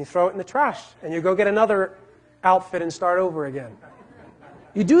off and you throw it in the trash, and you go get another outfit and start over again.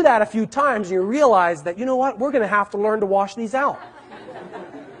 You do that a few times and you realize that, you know what, we're going to have to learn to wash these out.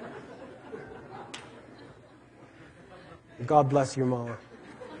 God bless your mama.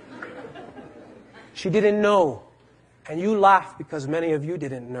 She didn't know. And you laugh because many of you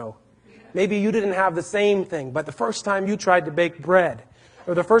didn't know. Maybe you didn't have the same thing, but the first time you tried to bake bread,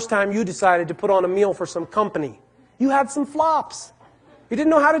 or the first time you decided to put on a meal for some company, you had some flops. You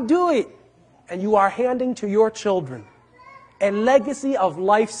didn't know how to do it. And you are handing to your children a legacy of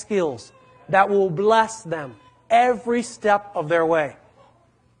life skills that will bless them every step of their way.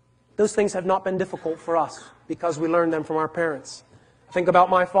 Those things have not been difficult for us because we learned them from our parents. Think about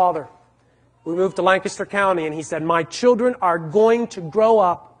my father. We moved to Lancaster County and he said, my children are going to grow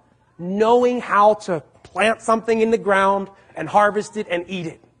up knowing how to plant something in the ground and harvest it and eat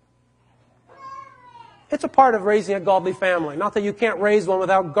it. It's a part of raising a godly family. Not that you can't raise one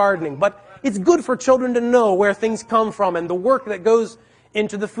without gardening, but it's good for children to know where things come from and the work that goes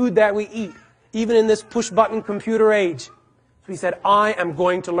into the food that we eat, even in this push-button computer age. So he said, I am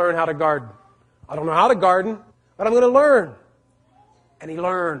going to learn how to garden. I don't know how to garden, but I'm going to learn. And he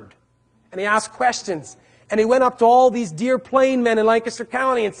learned. And he asked questions. And he went up to all these dear plain men in Lancaster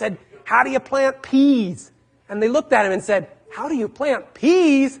County and said, how do you plant peas? And they looked at him and said, how do you plant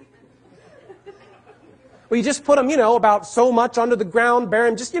peas? Well, you just put them, about so much under the ground, bury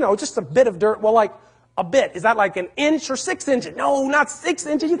them, just a bit of dirt. Well, like a bit. Is that like an inch or 6 inches? No, not 6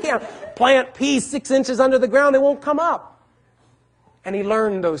 inches. You can't plant peas 6 inches under the ground. They won't come up. And he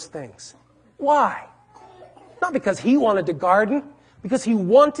learned those things. Why? Not because he wanted to garden, because he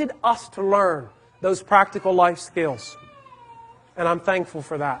wanted us to learn those practical life skills. And I'm thankful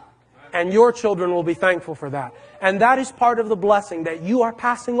for that. And your children will be thankful for that. And that is part of the blessing that you are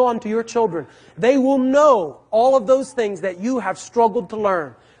passing on to your children. They will know all of those things that you have struggled to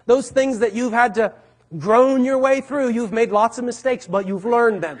learn. Those things that you've had to groan your way through. You've made lots of mistakes, but you've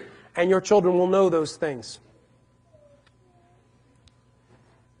learned them. And your children will know those things.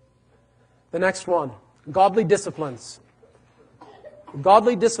 The next one, godly disciplines.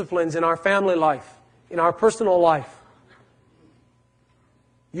 Godly disciplines in our family life, in our personal life.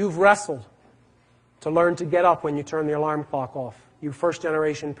 You've wrestled to learn to get up when you turn the alarm clock off. You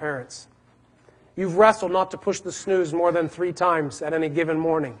first-generation parents. You've wrestled not to push the snooze more than 3 times at any given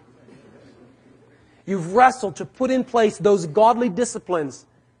morning. You've wrestled to put in place those godly disciplines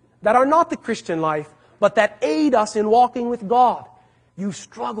that are not the Christian life, but that aid us in walking with God. You've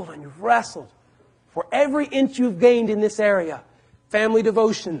struggled and you've wrestled for every inch you've gained in this area. Family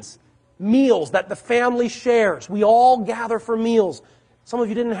devotions, meals that the family shares. We all gather for meals. Some of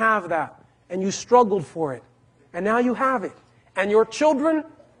you didn't have that, and you struggled for it. And now you have it. And your children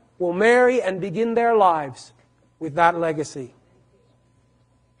will marry and begin their lives with that legacy.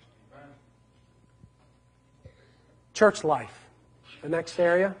 Church life, the next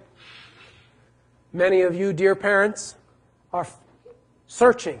area. Many of you, dear parents, are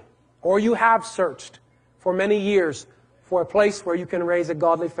searching, or you have searched for many years for a place where you can raise a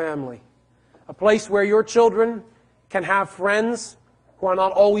godly family. A place where your children can have friends who are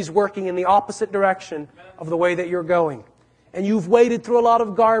not always working in the opposite direction of the way that you're going. And you've waded through a lot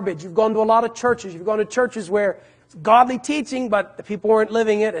of garbage. You've gone to a lot of churches. You've gone to churches where it's godly teaching, but the people weren't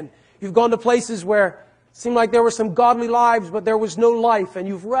living it. And you've gone to places where it seemed like there were some godly lives, but there was no life. And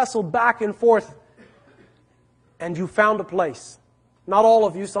you've wrestled back and forth. And you found a place. Not all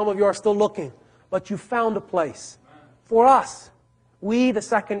of you, some of you are still looking. But you found a place. For us, we, the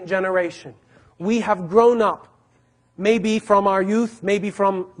second generation, we have grown up, maybe from our youth, maybe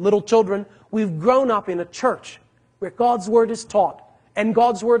from little children. We've grown up in a church where God's Word is taught and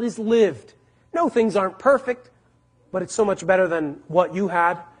God's Word is lived. No, things aren't perfect, but it's so much better than what you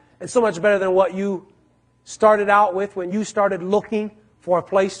had, and so much better than what you started out with when you started looking for a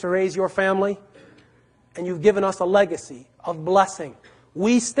place to raise your family. And you've given us a legacy of blessing.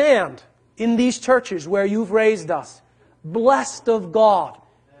 We stand in these churches where you've raised us, blessed of God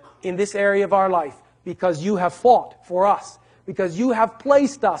in this area of our life, because you have fought for us, because you have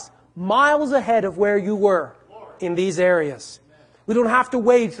placed us miles ahead of where you were in these areas. We don't have to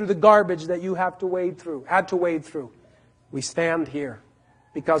wade through the garbage that you had to wade through. We stand here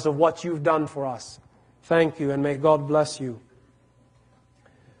because of what you've done for us. Thank you, and may God bless you.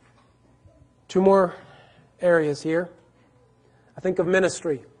 Two more areas here. I think of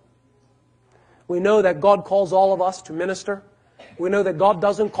ministry. We know that God calls all of us to minister. We know that God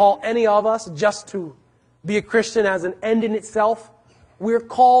doesn't call any of us just to be a Christian as an end in itself. We're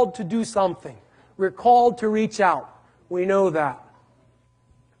called to do something. We're called to reach out. We know that.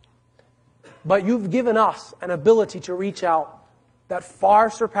 But you've given us an ability to reach out that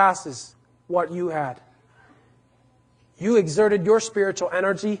far surpasses what you had. You exerted your spiritual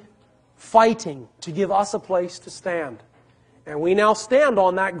energy fighting to give us a place to stand. And we now stand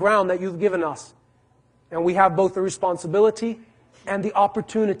on that ground that you've given us. And we have both the responsibility and the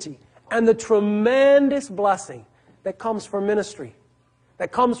opportunity and the tremendous blessing that comes from ministry,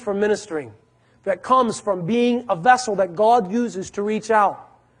 that comes from ministering, that comes from being a vessel that God uses to reach out.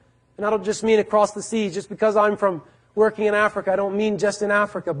 And I don't just mean across the seas. Just because I'm from working in Africa, I don't mean just in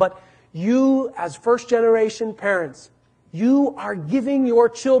Africa. But you, as first-generation parents, you are giving your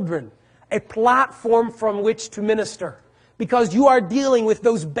children a platform from which to minister. Because you are dealing with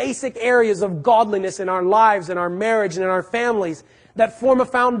those basic areas of godliness in our lives, in our marriage, and in our families that form a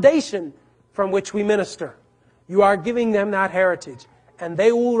foundation from which we minister. You are giving them that heritage. And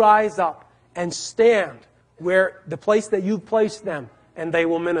they will rise up and stand where the place that you've placed them, and they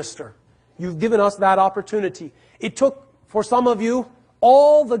will minister. You've given us that opportunity. It took, for some of you,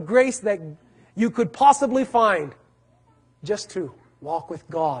 all the grace that you could possibly find just to walk with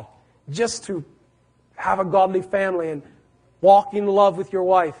God, just to have a godly family and walk in love with your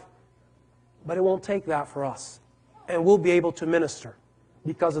wife. But it won't take that for us. And we'll be able to minister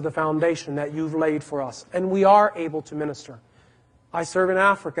because of the foundation that you've laid for us. And we are able to minister. I serve in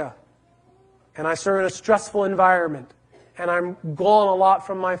Africa, and I serve in a stressful environment, and I'm gone a lot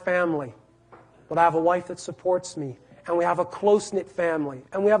from my family. But I have a wife that supports me, and we have a close-knit family,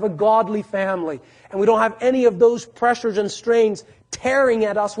 and we have a godly family, and we don't have any of those pressures and strains tearing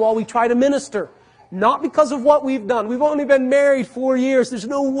at us while we try to minister. Not because of what we've done. We've only been married 4 years. There's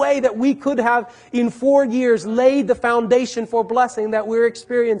no way that we could have, in 4 years, laid the foundation for blessing that we're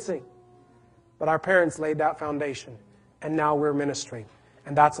experiencing. But our parents laid that foundation, and now we're ministering.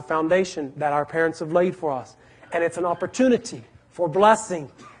 And that's a foundation that our parents have laid for us. And it's an opportunity for blessing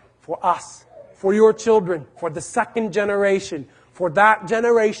for us, for your children, for the second generation, for that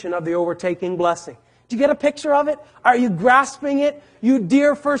generation of the overtaking blessing. Do you get a picture of it? Are you grasping it? You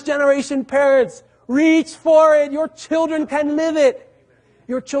dear first-generation parents, reach for it. Your children can live it.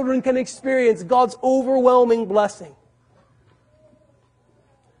 Your children can experience God's overwhelming blessing.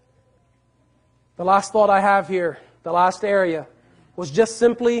 The last thought I have here, the last area, was just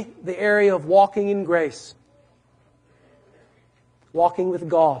simply the area of walking in grace. Walking with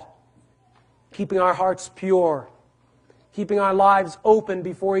God. Keeping our hearts pure. Keeping our lives open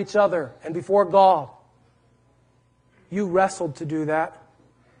before each other and before God. You wrestled to do that.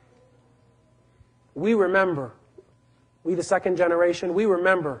 We remember, we the second generation, we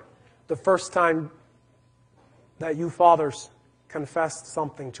remember the first time that you fathers confessed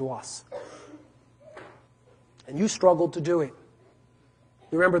something to us. And you struggled to do it.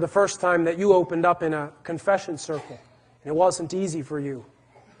 You remember the first time that you opened up in a confession circle, and it wasn't easy for you.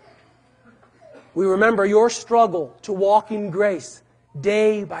 We remember your struggle to walk in grace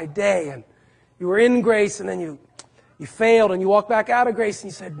day by day, and you were in grace, and then you failed, and you walked back out of grace,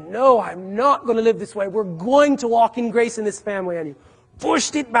 and you said, no, I'm not going to live this way. We're going to walk in grace in this family. And you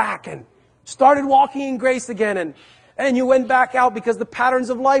pushed it back and started walking in grace again, and you went back out because the patterns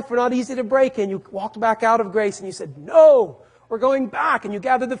of life were not easy to break, and you walked back out of grace, and you said, no, we're going back. And you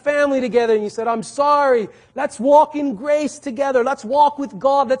gathered the family together, and you said, I'm sorry. Let's walk in grace together. Let's walk with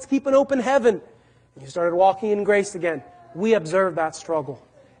God. Let's keep an open heaven. And you started walking in grace again. We observed that struggle.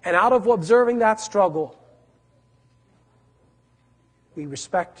 And out of observing that struggle, we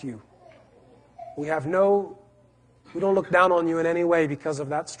respect you. We don't look down on you in any way because of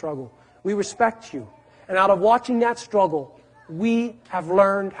that struggle. We respect you. And out of watching that struggle, we have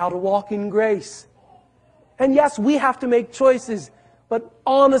learned how to walk in grace. And yes, we have to make choices, but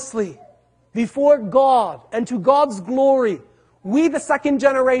honestly, before God and to God's glory, we, the second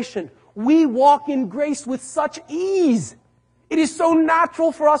generation, we walk in grace with such ease. It is so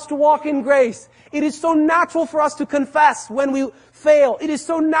natural for us to walk in grace. It is so natural for us to confess when we fail. It is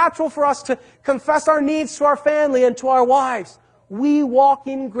so natural for us to confess our needs to our family and to our wives. We walk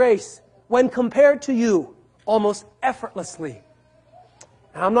in grace when compared to you almost effortlessly.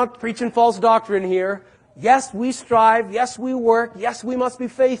 Now, I'm not preaching false doctrine here. Yes, we strive. Yes, we work. Yes, we must be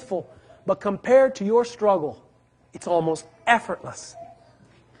faithful. But compared to your struggle, it's almost effortless.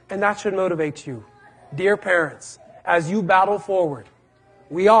 And that should motivate you. Dear parents, as you battle forward,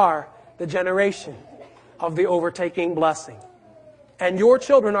 we are the generation of the overtaking blessing. And your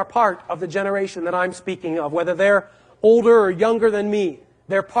children are part of the generation that I'm speaking of. Whether they're older or younger than me,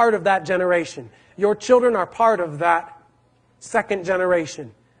 they're part of that generation. Your children are part of that second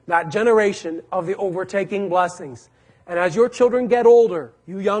generation. That generation of the overtaking blessings. And as your children get older,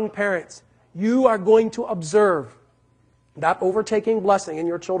 you young parents, you are going to observe that overtaking blessing in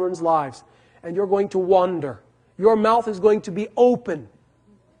your children's lives. And you're going to wonder. Your mouth is going to be open.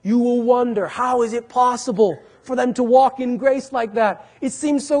 You will wonder, how is it possible for them to walk in grace like that? It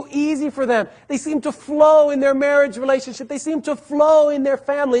seems so easy for them. They seem to flow in their marriage relationship. They seem to flow in their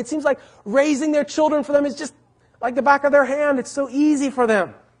family. It seems like raising their children for them is just like the back of their hand. It's so easy for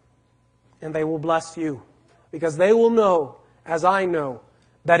them. And they will bless you because they will know, as I know,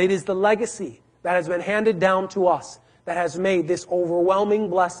 that it is the legacy that has been handed down to us that has made this overwhelming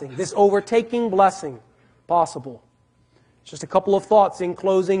blessing, this overtaking blessing possible. Just a couple of thoughts in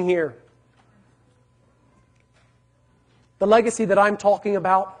closing here. The legacy that I'm talking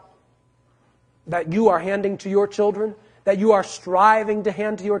about, that you are handing to your children, that you are striving to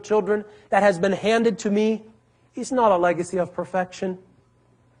hand to your children, that has been handed to me, is not a legacy of perfection.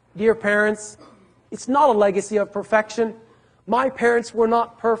 Dear parents, it's not a legacy of perfection. My parents were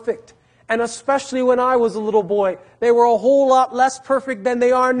not perfect. And especially when I was a little boy, they were a whole lot less perfect than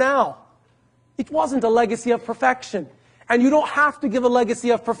they are now. It wasn't a legacy of perfection. And you don't have to give a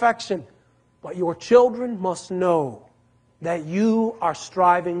legacy of perfection. But your children must know that you are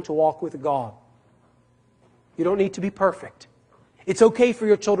striving to walk with God. You don't need to be perfect. It's okay for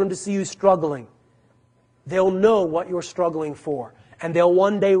your children to see you struggling. They'll know what you're struggling for. And they'll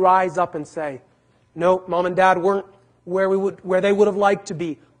one day rise up and say, no, Mom and Dad weren't where they would have liked to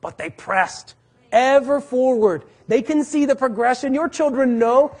be, but they pressed ever forward. They can see the progression. Your children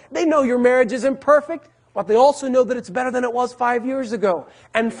know. They know your marriage isn't perfect, but they also know that it's better than it was 5 years ago.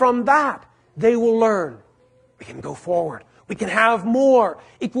 And from that, they will learn. We can go forward. We can have more.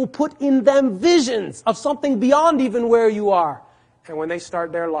 It will put in them visions of something beyond even where you are. And when they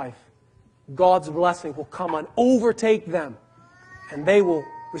start their life, God's blessing will come and overtake them. And they will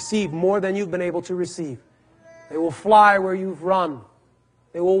receive more than you've been able to receive. They will fly where you've run.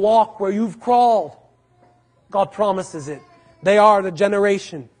 They will walk where you've crawled. God promises it. They are the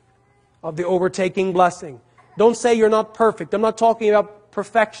generation of the overtaking blessing. Don't say you're not perfect. I'm not talking about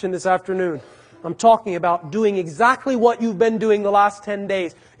perfection this afternoon. I'm talking about doing exactly what you've been doing the last 10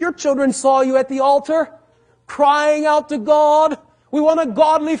 days. Your children saw you at the altar, crying out to God. We want a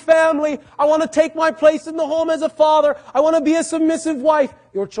godly family. I want to take my place in the home as a father. I want to be a submissive wife.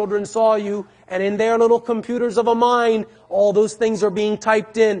 Your children saw you, and in their little computers of a mind, all those things are being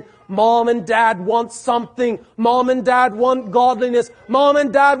typed in. Mom and Dad want something. Mom and Dad want godliness. Mom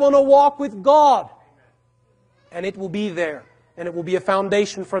and Dad want to walk with God. And it will be there. And it will be a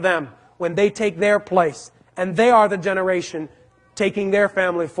foundation for them when they take their place and they are the generation taking their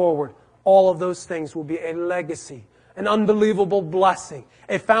family forward, all of those things will be a legacy, an unbelievable blessing,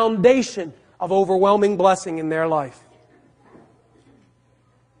 a foundation of overwhelming blessing in their life.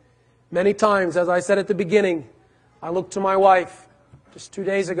 Many times, as I said at the beginning, I looked to my wife. Just 2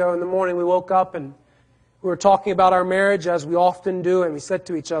 days ago in the morning, we woke up and we were talking about our marriage, as we often do, and we said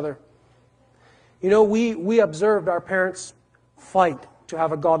to each other, you know, we observed our parents fight to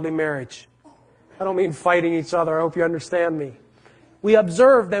have a godly marriage. I don't mean fighting each other. I hope you understand me. We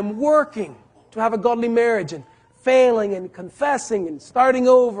observed them working to have a godly marriage and failing and confessing and starting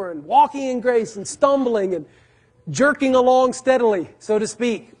over and walking in grace and stumbling and jerking along steadily, so to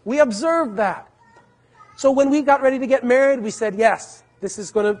speak. We observed that. So when we got ready to get married, we said, yes, this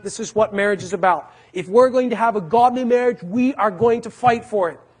is what marriage is about. If we're going to have a godly marriage, we are going to fight for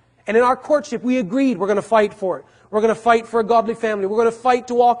it. And in our courtship, we agreed we're going to fight for it. We're going to fight for a godly family. We're going to fight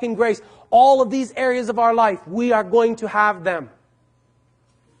to walk in grace. All of these areas of our life, we are going to have them.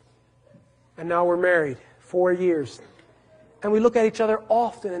 And now we're married 4 years. And we look at each other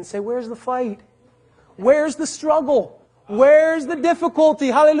often and say, where's the fight? Where's the struggle? Where's the difficulty?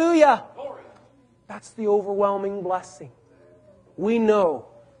 Hallelujah. That's the overwhelming blessing. We know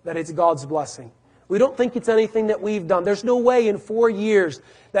that it's God's blessing. We don't think it's anything that we've done. There's no way in 4 years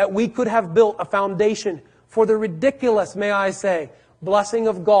that we could have built a foundation for the ridiculous, may I say, blessing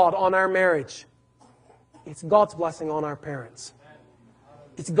of God on our marriage. It's God's blessing on our parents.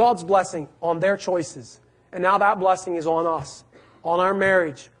 It's God's blessing on their choices. And now that blessing is on us, on our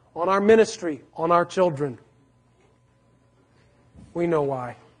marriage, on our ministry, on our children. We know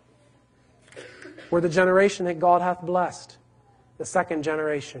why. We're the generation that God hath blessed. The second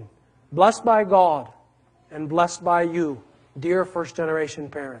generation. Blessed by God and blessed by you, dear first generation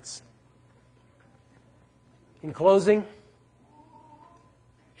parents. In closing,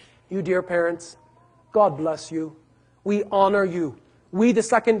 you dear parents, God bless you. We honor you. We, the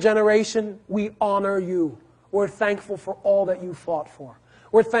second generation, we honor you. We're thankful for all that you fought for.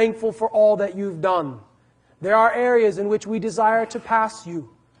 We're thankful for all that you've done. There are areas in which we desire to pass you,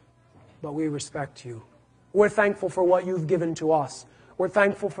 but we respect you. We're thankful for what you've given to us. We're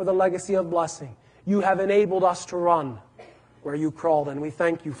thankful for the legacy of blessing. You have enabled us to run where you crawled, and we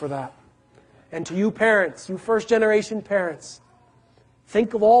thank you for that. And to you parents, you first generation parents,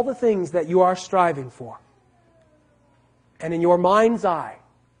 think of all the things that you are striving for. And in your mind's eye,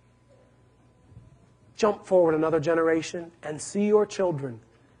 jump forward another generation and see your children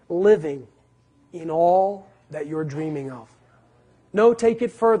living in all that you're dreaming of. No, take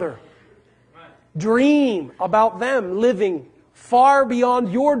it further. Dream about them living far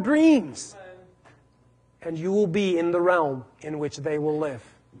beyond your dreams. And you will be in the realm in which they will live.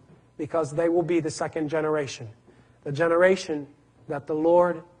 Because they will be the second generation. The generation that the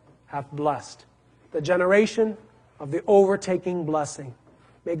Lord hath blessed. The generation of the overtaking blessing.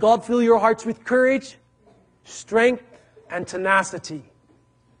 May God fill your hearts with courage, strength, and tenacity.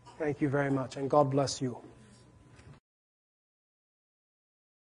 Thank you very much, and God bless you.